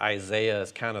 Isaiah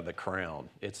is kind of the crown.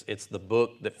 It's the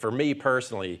book that, for me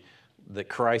personally, that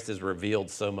Christ is revealed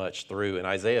so much through, and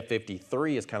Isaiah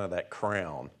 53 is kind of that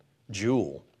crown,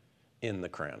 jewel in the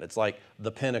crown. It's like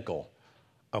the pinnacle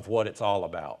of what it's all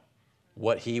about.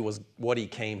 what he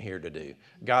came here to do.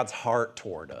 God's heart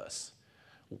toward us.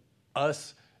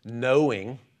 Us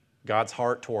knowing God's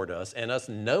heart toward us and us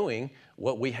knowing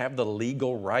what we have the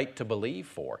legal right to believe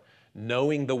for,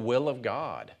 knowing the will of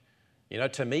God. You know,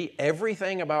 to me,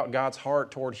 everything about God's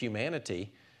heart toward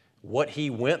humanity, what he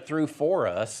went through for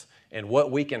us and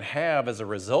what we can have as a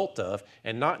result of,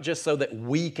 and not just so that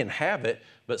we can have it,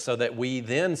 but so that we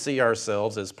then see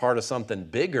ourselves as part of something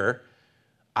bigger.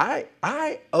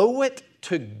 I owe it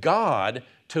to God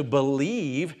to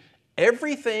believe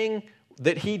everything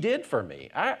that he did for me.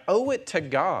 I owe it to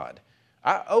God.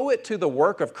 I owe it to the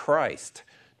work of Christ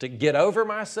to get over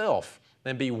myself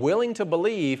and be willing to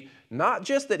believe not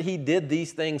just that he did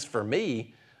these things for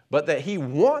me, but that he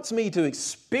wants me to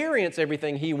experience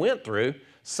everything he went through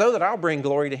so that I'll bring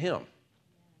glory to him.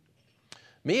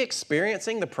 Me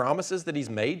experiencing the promises that he's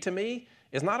made to me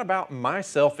is not about my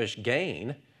selfish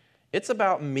gain. It's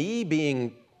about me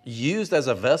being used as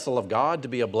a vessel of God to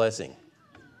be a blessing.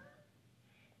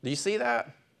 Do you see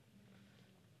that?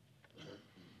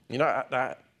 You know,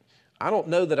 I don't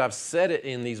know that I've said it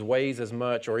in these ways as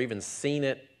much or even seen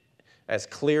it as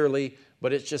clearly,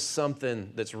 but it's just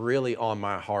something that's really on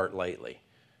my heart lately.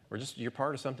 You're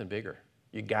part of something bigger.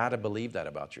 You got to believe that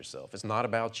about yourself. It's not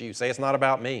about you. Say, it's not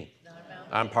about me.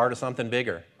 I'm part of something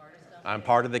bigger. I'm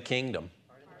part of the kingdom.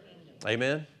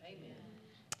 Amen?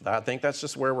 I think that's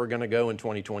just where we're going to go in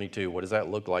 2022. What does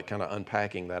that look like? Kind of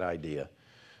unpacking that idea.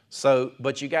 So,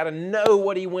 but you got to know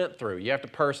what he went through. You have to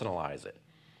personalize it.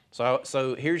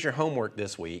 So here's your homework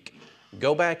this week.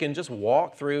 Go back and just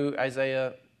walk through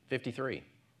Isaiah 53.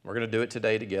 We're going to do it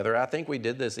today together. I think we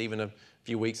did this even a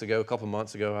few weeks ago, a couple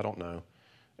months ago. I don't know.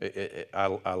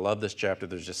 I love this chapter.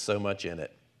 There's just so much in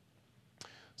it.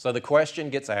 So the question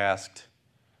gets asked,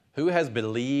 who has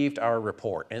believed our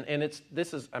report? And it's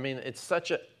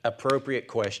such an appropriate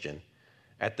question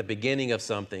at the beginning of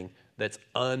something that's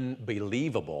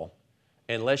unbelievable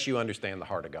unless you understand the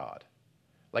heart of God.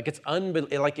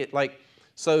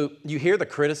 So you hear the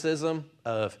criticism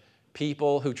of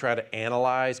people who try to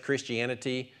analyze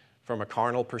Christianity from a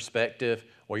carnal perspective.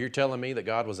 Well, you're telling me that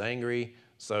God was angry,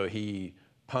 so he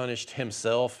punished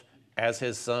himself as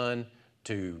his son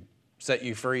to set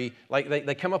you free. Like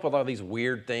they come up with all these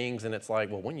weird things, and it's like,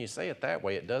 well, when you say it that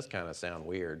way, it does kind of sound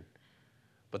weird.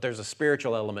 But there's a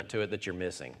spiritual element to it that you're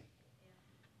missing.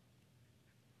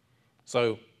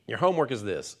 So your homework is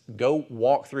this. Go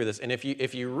walk through this. And if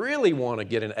you really want to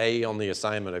get an A on the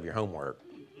assignment of your homework,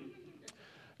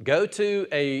 go to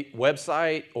a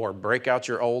website or break out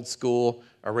your old school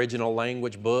original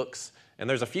language books. And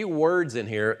there's a few words in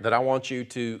here that I want you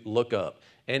to look up.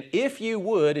 And if you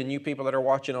would, and you people that are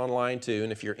watching online too,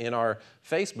 and if you're in our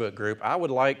Facebook group, I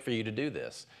would like for you to do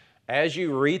this. As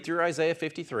you read through Isaiah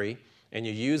 53 and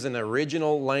you use an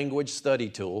original language study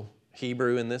tool,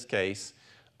 Hebrew in this case,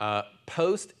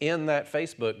 post in that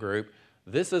Facebook group,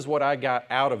 this is what I got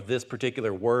out of this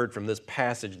particular word from this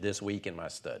passage this week in my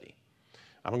study.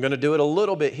 I'm going to do it a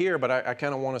little bit here, but I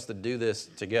kind of want us to do this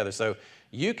together. So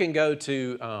you can go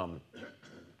to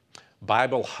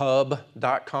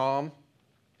BibleHub.com,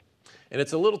 and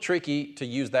it's a little tricky to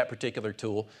use that particular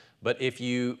tool, but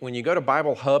when you go to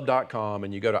BibleHub.com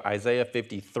and you go to Isaiah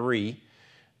 53,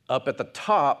 up at the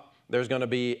top, there's going to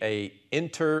be a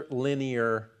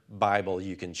interlinear Bible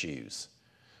you can choose.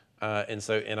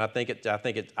 And I think it's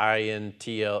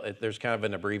INTL. There's kind of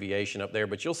an abbreviation up there,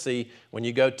 but you'll see when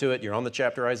you go to it, you're on the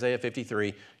chapter Isaiah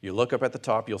 53, you look up at the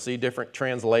top, you'll see different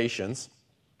translations.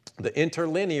 The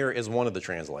interlinear is one of the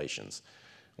translations.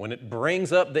 When it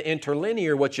brings up the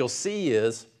interlinear, what you'll see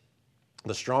is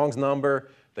the Strong's number,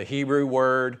 the Hebrew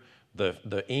word,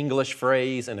 the English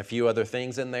phrase, and a few other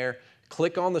things in there.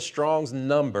 Click on the Strong's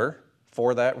number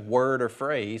for that word or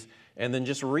phrase, and then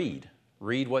just read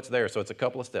what's there. So it's a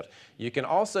couple of steps. You can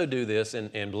also do this in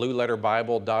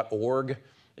blueletterbible.org.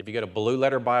 If you go to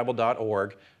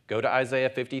blueletterbible.org, go to Isaiah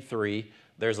 53,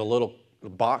 there's a little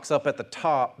box up at the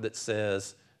top that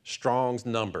says Strong's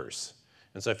numbers.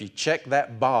 And so if you check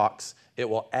that box, it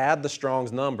will add the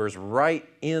Strong's numbers right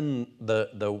in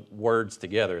the words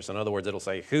together. So in other words, it'll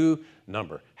say who,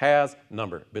 number, has,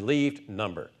 number, believed,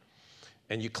 number.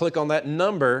 And you click on that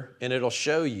number, and it'll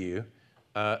show you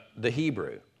the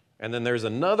Hebrew. And then there's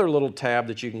another little tab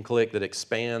that you can click that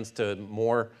expands to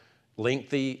more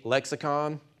lengthy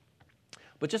lexicon.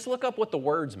 But just look up what the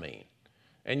words mean,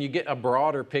 and you get a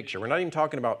broader picture. We're not even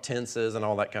talking about tenses and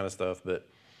all that kind of stuff, but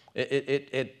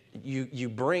you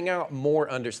bring out more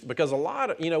because a lot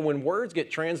of, when words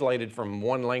get translated from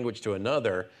one language to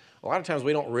another, a lot of times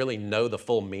we don't really know the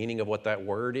full meaning of what that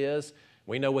word is.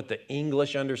 We know what the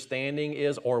English understanding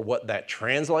is or what that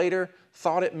translator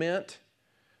thought it meant.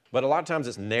 But a lot of times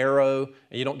it's narrow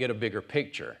and you don't get a bigger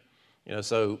picture.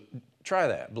 So try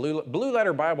that.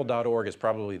 BlueLetterBible.org is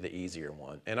probably the easier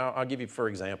one. And I'll give you, for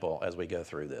example, as we go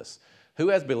through this. Who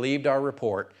has believed our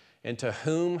report, and to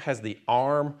whom has the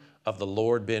arm of the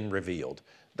Lord been revealed?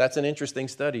 That's an interesting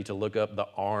study to look up the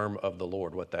arm of the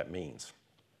Lord, what that means.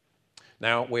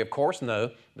 Now, we of course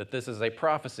know that this is a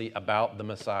prophecy about the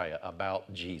Messiah,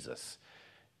 about Jesus.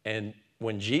 And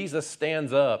when Jesus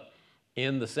stands up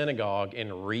in the synagogue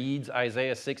and reads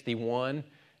Isaiah 61,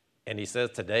 and he says,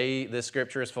 today this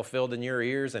scripture is fulfilled in your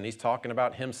ears, and he's talking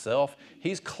about himself,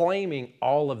 he's claiming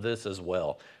all of this as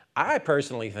well. I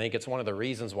personally think it's one of the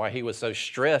reasons why he was so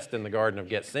stressed in the Garden of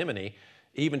Gethsemane,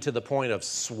 even to the point of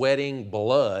sweating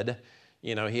blood. He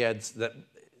had that,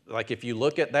 like if you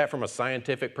look at that from a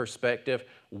scientific perspective,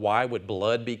 why would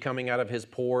blood be coming out of his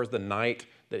pores the night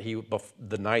that he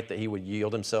would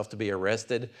yield himself to be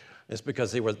arrested? It's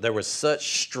because there was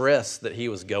such stress that he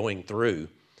was going through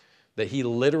that he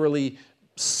literally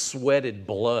sweated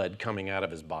blood coming out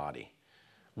of his body.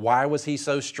 Why was he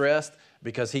so stressed?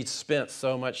 Because he'd spent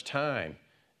so much time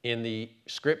in the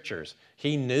scriptures.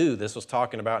 He knew this was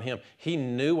talking about him. He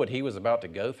knew what he was about to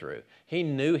go through. He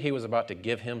knew he was about to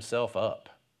give himself up.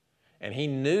 And he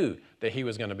knew that he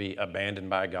was going to be abandoned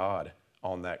by God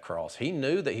on that cross. He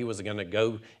knew that he was going to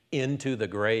go into the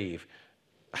grave,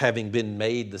 having been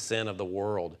made the sin of the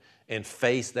world, and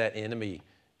face that enemy,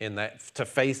 to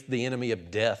face the enemy of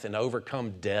death and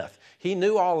overcome death. He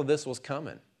knew all of this was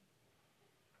coming.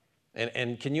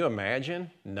 And can you imagine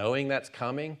knowing that's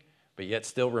coming, but yet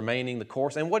still remaining the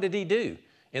course? And what did he do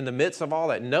in the midst of all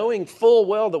that? Knowing full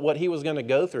well that what he was going to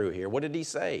go through here, what did he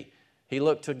say? He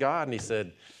looked to God and he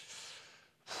said,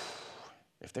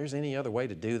 if there's any other way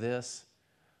to do this,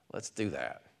 let's do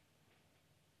that,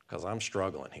 because I'm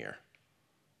struggling here.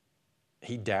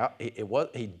 He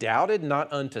doubted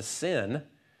not unto sin,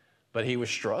 but he was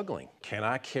struggling. Can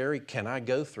I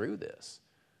go through this?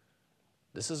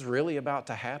 This is really about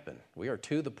to happen. We are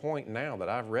to the point now that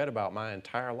I've read about my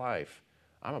entire life.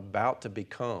 I'm about to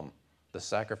become the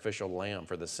sacrificial lamb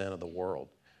for the sin of the world.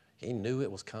 He knew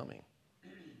it was coming.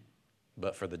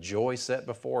 But for the joy set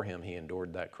before him, he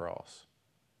endured that cross.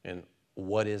 And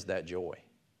what is that joy?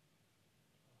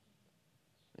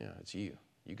 Yeah, it's you.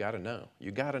 You got to know.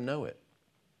 You got to know it.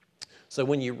 So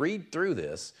when you read through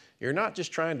this, you're not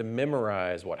just trying to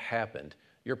memorize what happened.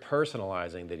 You're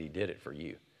personalizing that he did it for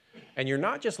you. And you're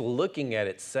not just looking at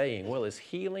it saying, well, is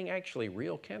healing actually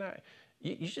real?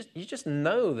 You just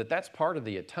know that that's part of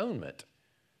the atonement.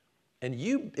 And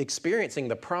you experiencing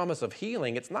the promise of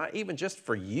healing, it's not even just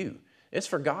for you. It's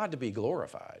for God to be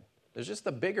glorified. There's just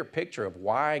a bigger picture of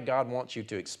why God wants you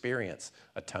to experience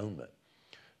atonement.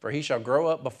 For he shall grow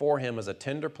up before him as a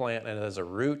tender plant and as a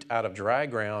root out of dry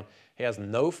ground. He has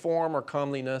no form or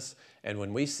comeliness, and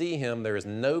when we see him, there is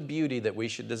no beauty that we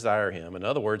should desire him. In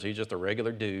other words, he's just a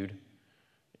regular dude.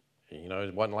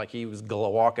 It wasn't like he was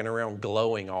walking around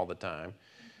glowing all the time.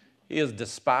 He is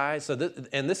despised.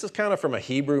 This is kind of from a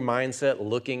Hebrew mindset,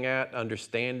 looking at,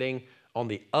 understanding on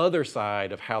the other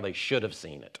side of how they should have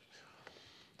seen it.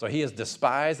 So he is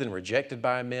despised and rejected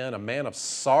by men, a man of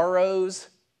sorrows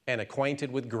and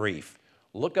acquainted with grief.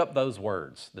 Look up those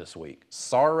words this week.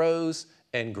 Sorrows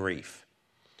and grief.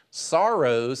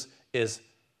 Sorrows is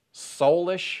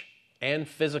soulish and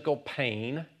physical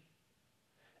pain,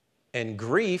 and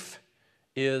grief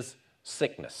is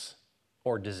sickness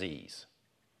or disease.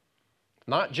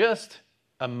 Not just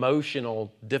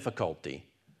emotional difficulty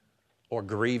or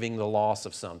grieving the loss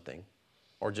of something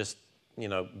or just,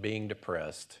 being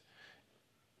depressed.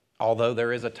 Although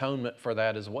there is atonement for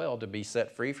that as well, to be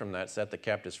set free from that, set the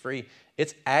captives free.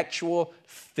 It's actual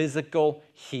physical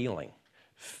healing.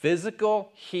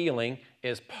 Physical healing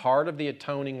is part of the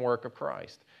atoning work of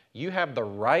Christ. You have the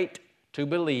right to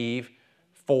believe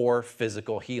for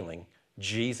physical healing.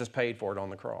 Jesus paid for it on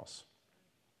the cross.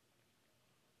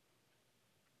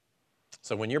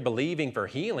 So when you're believing for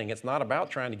healing, it's not about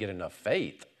trying to get enough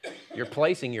faith. You're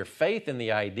placing your faith in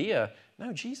the idea,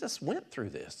 no, Jesus went through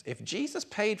this. If Jesus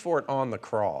paid for it on the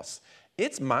cross,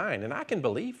 it's mine and I can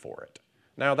believe for it.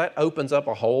 Now that opens up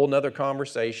a whole nother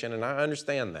conversation, and I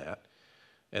understand that.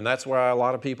 And that's why a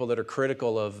lot of people that are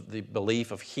critical of the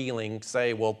belief of healing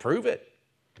say, well, prove it.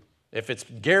 If it's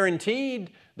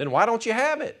guaranteed, then why don't you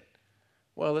have it?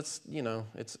 Well,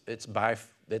 it's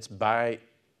by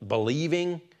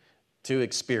believing to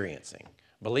experiencing.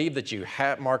 Believe that you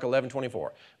have, Mark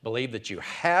 11:24, believe that you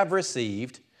have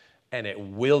received and it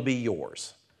will be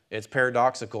yours. It's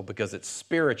paradoxical because it's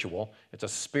spiritual. It's a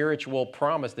spiritual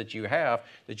promise that you have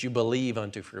that you believe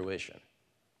unto fruition.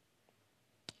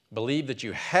 Believe that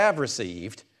you have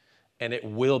received and it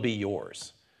will be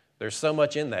yours. There's so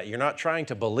much in that. You're not trying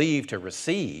to believe to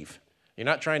receive. You're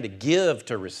not trying to give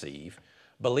to receive.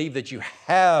 Believe that you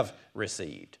have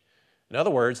received. In other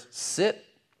words, sit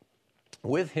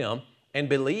with him and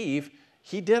believe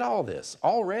he did all this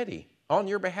already on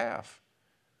your behalf.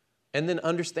 And then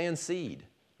understand seed,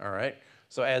 all right?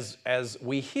 So as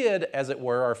we hid, as it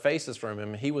were, our faces from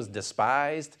him, he was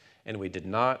despised and we did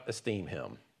not esteem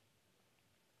him.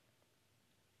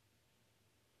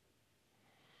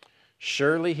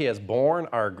 Surely he has borne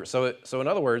our... So in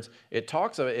other words,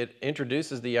 it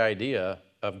introduces the idea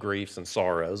of griefs and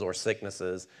sorrows or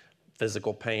sicknesses,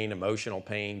 physical pain, emotional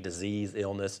pain, disease,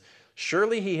 illness.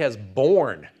 Surely he has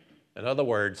borne, in other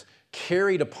words,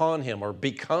 carried upon him or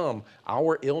become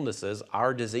our illnesses,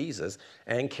 our diseases,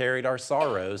 and carried our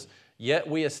sorrows. Yet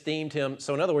we esteemed him.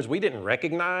 So in other words, we didn't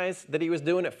recognize that he was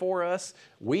doing it for us.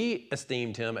 We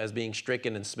esteemed him as being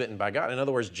stricken and smitten by God. In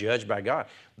other words, judged by God.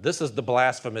 This is the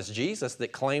blasphemous Jesus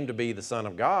that claimed to be the Son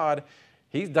of God.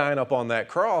 He's dying up on that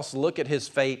cross. Look at his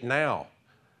fate now.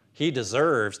 He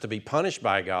deserves to be punished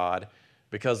by God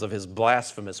because of his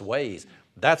blasphemous ways.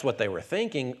 That's what they were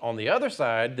thinking. On the other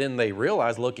side, then they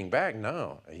realized, looking back,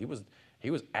 no, he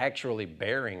was actually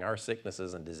bearing our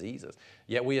sicknesses and diseases.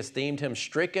 Yet we esteemed him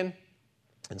stricken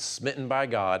and smitten by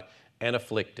God and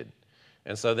afflicted.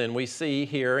 And so then we see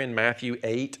here in Matthew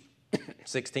 8,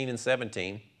 16 and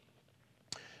 17,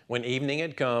 when evening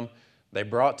had come, they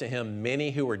brought to him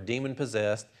many who were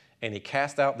demon-possessed, and he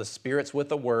cast out the spirits with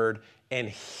a word and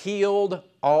healed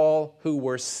all who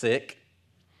were sick,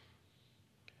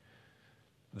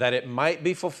 that it might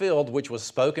be fulfilled, which was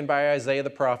spoken by Isaiah the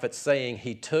prophet, saying,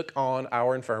 he took on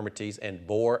our infirmities and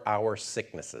bore our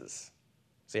sicknesses.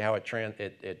 See how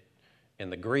in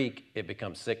the Greek, it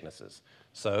becomes sicknesses.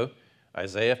 So,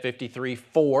 Isaiah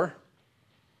 53:4,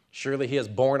 surely he has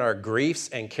borne our griefs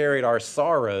and carried our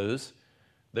sorrows.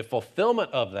 The fulfillment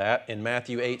of that in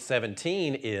Matthew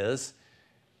 8:17 is,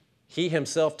 he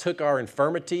himself took our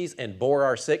infirmities and bore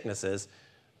our sicknesses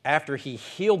after he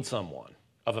healed someone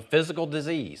of a physical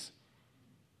disease.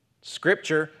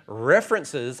 Scripture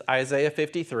references Isaiah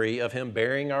 53 of him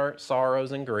bearing our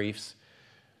sorrows and griefs,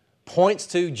 points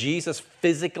to Jesus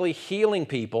physically healing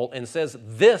people and says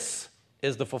this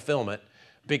is the fulfillment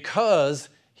because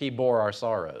he bore our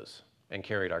sorrows and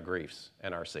carried our griefs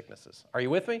and our sicknesses. Are you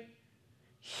with me?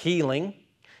 Healing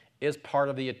is part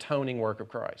of the atoning work of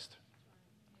Christ.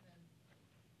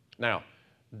 Now,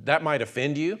 that might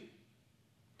offend you.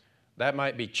 That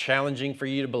might be challenging for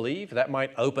you to believe. That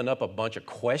might open up a bunch of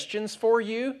questions for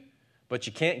you, but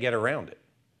you can't get around it.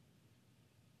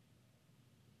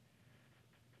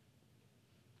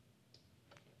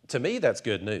 To me, that's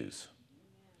good news.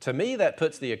 To me, that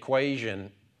puts the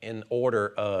equation in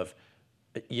order of,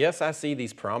 yes, I see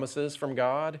these promises from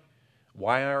God.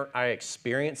 Why aren't I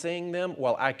experiencing them?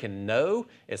 Well, I can know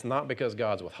it's not because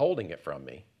God's withholding it from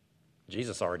me.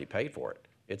 Jesus already paid for it.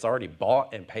 It's already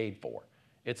bought and paid for.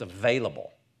 It's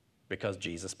available because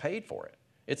Jesus paid for it.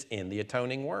 It's in the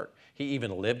atoning work. He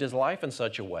even lived his life in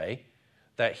such a way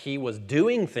that he was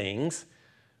doing things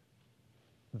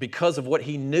because of what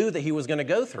he knew that he was going to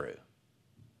go through.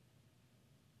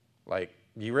 Like,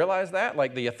 you realize that?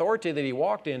 Like, the authority that he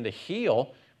walked in to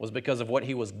heal was because of what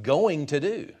he was going to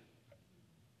do.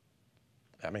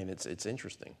 I mean, it's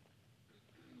interesting.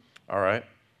 All right,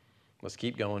 let's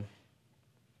keep going.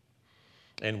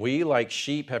 And we, like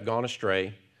sheep, have gone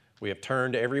astray. We have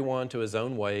turned everyone to his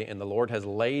own way, and the Lord has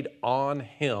laid on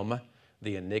him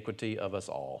the iniquity of us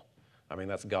all. I mean,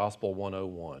 that's Gospel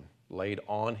 101. Laid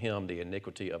on him the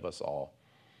iniquity of us all.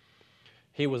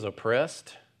 He was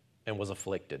oppressed and was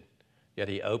afflicted, yet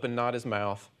he opened not his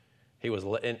mouth.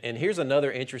 And here's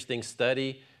another interesting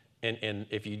study. And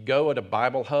if you go to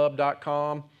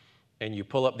BibleHub.com and you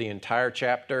pull up the entire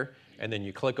chapter, and then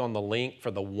you click on the link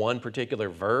for the one particular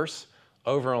verse,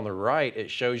 over on the right,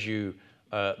 it shows you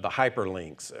the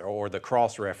hyperlinks or the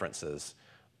cross references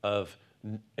of,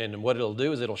 and what it'll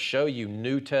do is it'll show you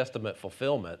New Testament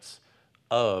fulfillments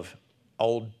of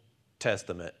Old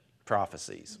Testament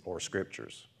prophecies or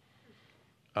scriptures.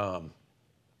 So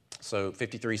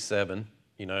 53:7,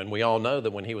 and we all know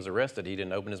that when he was arrested, he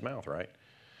didn't open his mouth, right?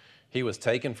 He was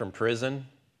taken from prison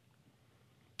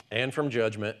and from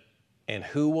judgment, and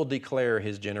who will declare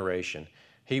his generation?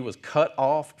 He was cut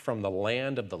off from the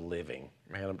land of the living.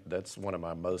 Man, that's one of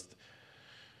my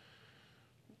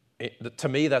to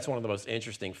me, that's one of the most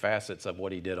interesting facets of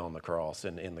what he did on the cross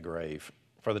and in the grave.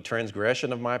 For the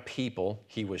transgression of my people,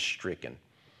 he was stricken.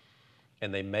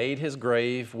 And they made his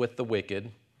grave with the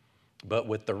wicked, but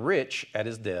with the rich at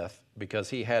his death,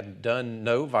 because he had done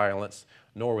no violence,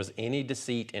 nor was any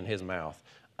deceit in his mouth.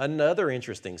 Another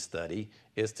interesting study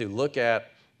is to look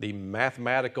at the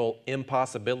mathematical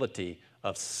impossibility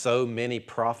of so many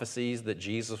prophecies that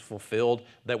Jesus fulfilled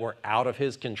that were out of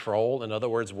his control. In other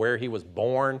words, where he was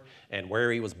born and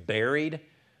where he was buried,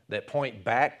 that point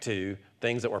back to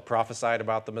things that were prophesied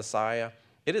about the Messiah.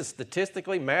 It is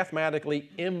statistically, mathematically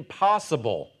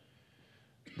impossible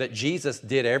that Jesus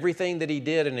did everything that he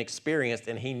did and experienced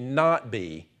and he not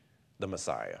be the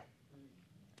Messiah.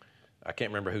 I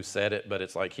can't remember who said it, but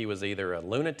it's like he was either a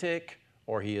lunatic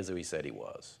or he is who he said he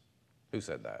was. Who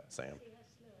said that, Sam?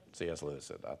 C.S. Lewis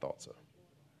said that. I thought so.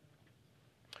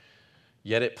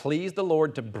 Yet it pleased the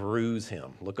Lord to bruise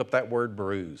him. Look up that word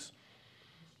bruise.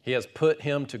 He has put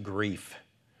him to grief.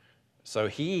 So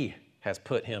he has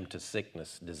put him to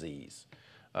sickness, disease.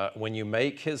 When you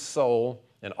make his soul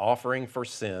an offering for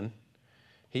sin,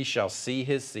 he shall see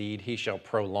his seed, he shall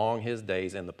prolong his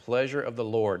days, and the pleasure of the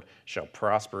Lord shall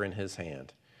prosper in his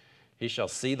hand. He shall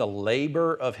see the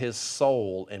labor of his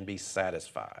soul and be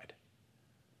satisfied.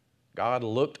 God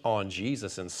looked on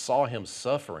Jesus and saw him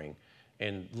suffering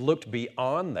and looked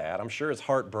beyond that. I'm sure his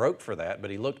heart broke for that,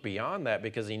 but he looked beyond that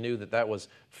because he knew that that was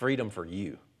freedom for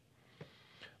you.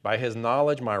 By his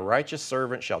knowledge, my righteous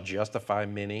servant shall justify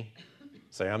many.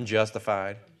 Say, I'm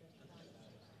justified.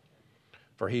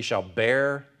 For he shall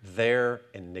bear their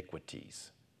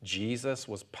iniquities. Jesus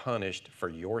was punished for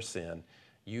your sin.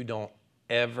 You don't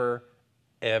ever,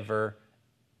 ever,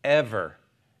 ever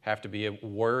have to be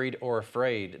worried or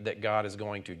afraid that God is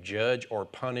going to judge or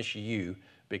punish you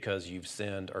because you've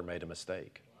sinned or made a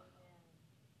mistake.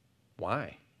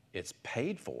 Why? It's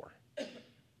paid for.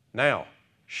 Now,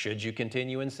 should you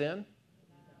continue in sin?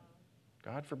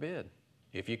 God forbid.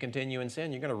 If you continue in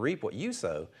sin, you're going to reap what you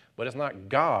sow, but it's not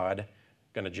God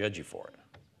going to judge you for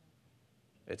it.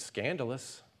 It's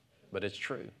scandalous, but it's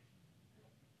true.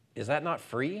 Is that not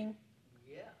freeing?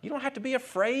 Yeah. You don't have to be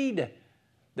afraid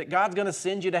that God's going to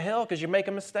send you to hell because you make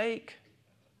a mistake.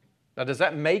 Now, does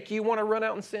that make you want to run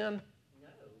out and sin? No.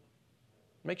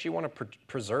 It makes you want to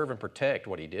preserve and protect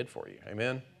what he did for you.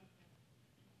 Amen?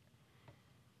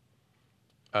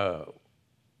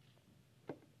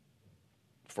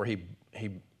 For he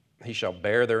shall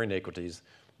bear their iniquities.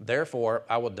 Therefore,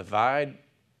 I will divide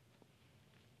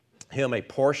him a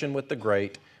portion with the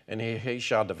great, and he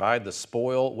shall divide the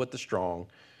spoil with the strong,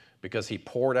 because he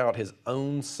poured out his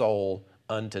own soul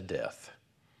unto death.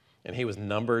 And he was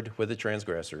numbered with the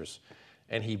transgressors,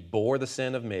 and he bore the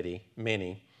sin of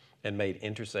many, and made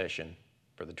intercession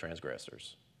for the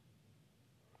transgressors.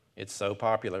 It's so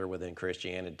popular within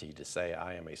Christianity to say,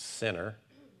 I am a sinner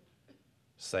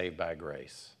saved by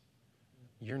grace.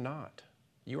 You're not.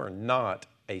 You are not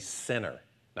a sinner.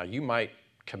 Now, you might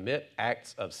commit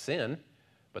acts of sin,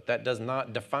 but that does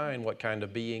not define what kind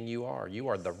of being you are. You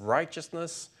are the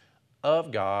righteousness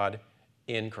of God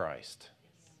in Christ.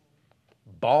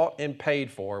 Bought and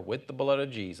paid for with the blood of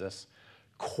Jesus,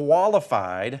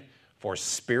 qualified for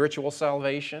spiritual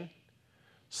salvation,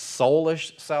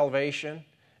 soulish salvation,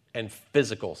 and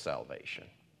physical salvation.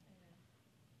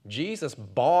 Jesus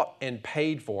bought and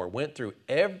paid for, went through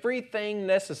everything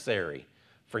necessary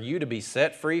for you to be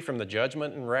set free from the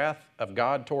judgment and wrath of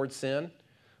God towards sin,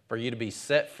 for you to be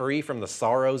set free from the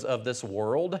sorrows of this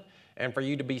world, and for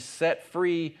you to be set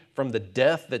free from the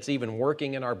death that's even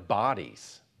working in our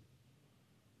bodies.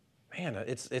 Man,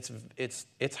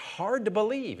 it's hard to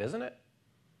believe, isn't it?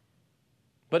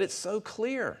 But it's so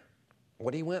clear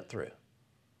what he went through,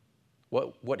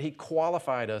 what he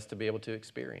qualified us to be able to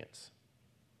experience.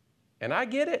 And I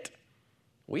get it.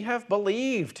 We have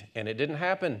believed, and it didn't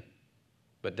happen.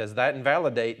 But does that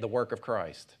invalidate the work of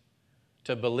Christ?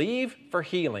 To believe for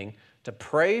healing, to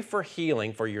pray for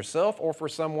healing for yourself or for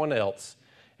someone else,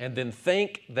 and then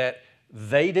think that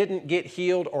they didn't get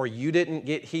healed or you didn't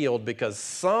get healed because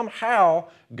somehow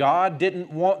God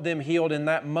didn't want them healed in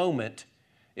that moment,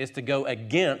 is to go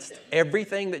against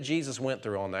everything that Jesus went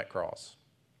through on that cross.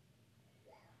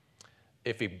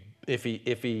 If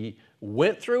he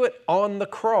went through it on the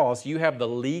cross, you have the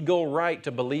legal right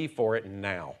to believe for it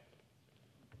now.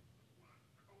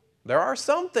 There are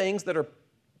some things that are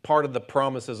part of the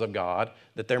promises of God,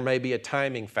 that there may be a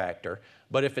timing factor,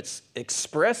 but if it's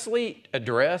expressly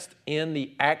addressed in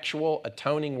the actual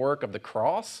atoning work of the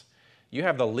cross, you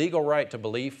have the legal right to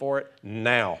believe for it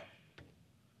now.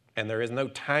 And there is no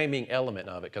timing element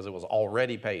of it because it was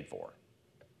already paid for.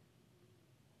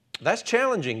 That's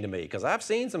challenging to me because I've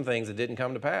seen some things that didn't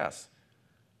come to pass.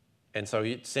 And so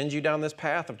it sends you down this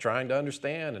path of trying to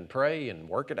understand and pray and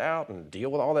work it out and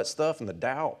deal with all that stuff and the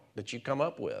doubt that you come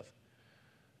up with.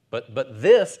 But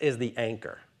this is the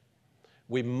anchor.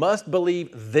 We must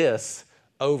believe this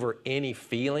over any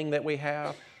feeling that we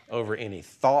have, over any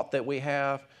thought that we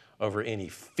have, over any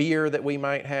fear that we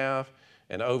might have,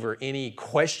 and over any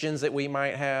questions that we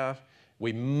might have.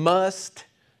 We must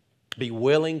be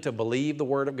willing to believe the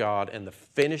Word of God and the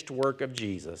finished work of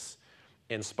Jesus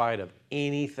in spite of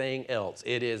anything else.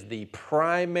 It is the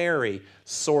primary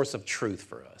source of truth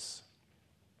for us.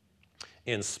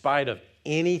 In spite of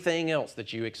anything else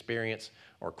that you experience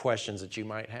or questions that you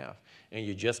might have. And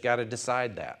you just got to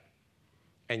decide that.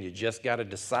 And you just got to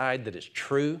decide that it's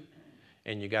true.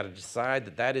 And you got to decide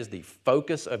that that is the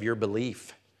focus of your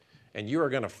belief. And you are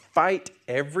going to fight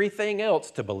everything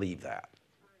else to believe that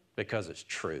because it's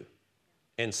true,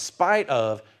 in spite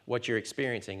of what you're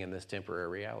experiencing in this temporary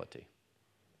reality.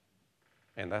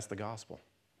 And that's the gospel.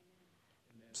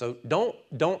 So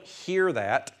don't hear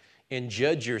that and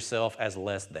judge yourself as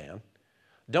less than.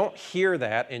 Don't hear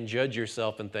that and judge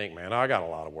yourself and think, man, I got a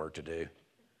lot of work to do.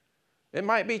 It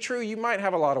might be true. You might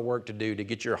have a lot of work to do to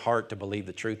get your heart to believe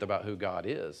the truth about who God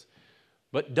is.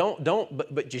 But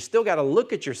but you still got to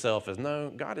look at yourself as, no,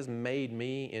 God has made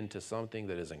me into something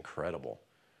that is incredible,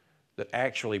 that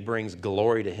actually brings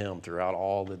glory to Him throughout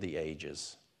all of the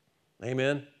ages.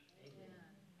 Amen?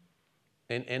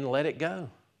 Amen. And let it go.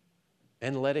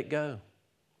 And let it go.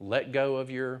 Let go of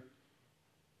your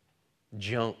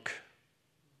junk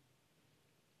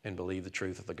and believe the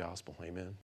truth of the gospel. Amen.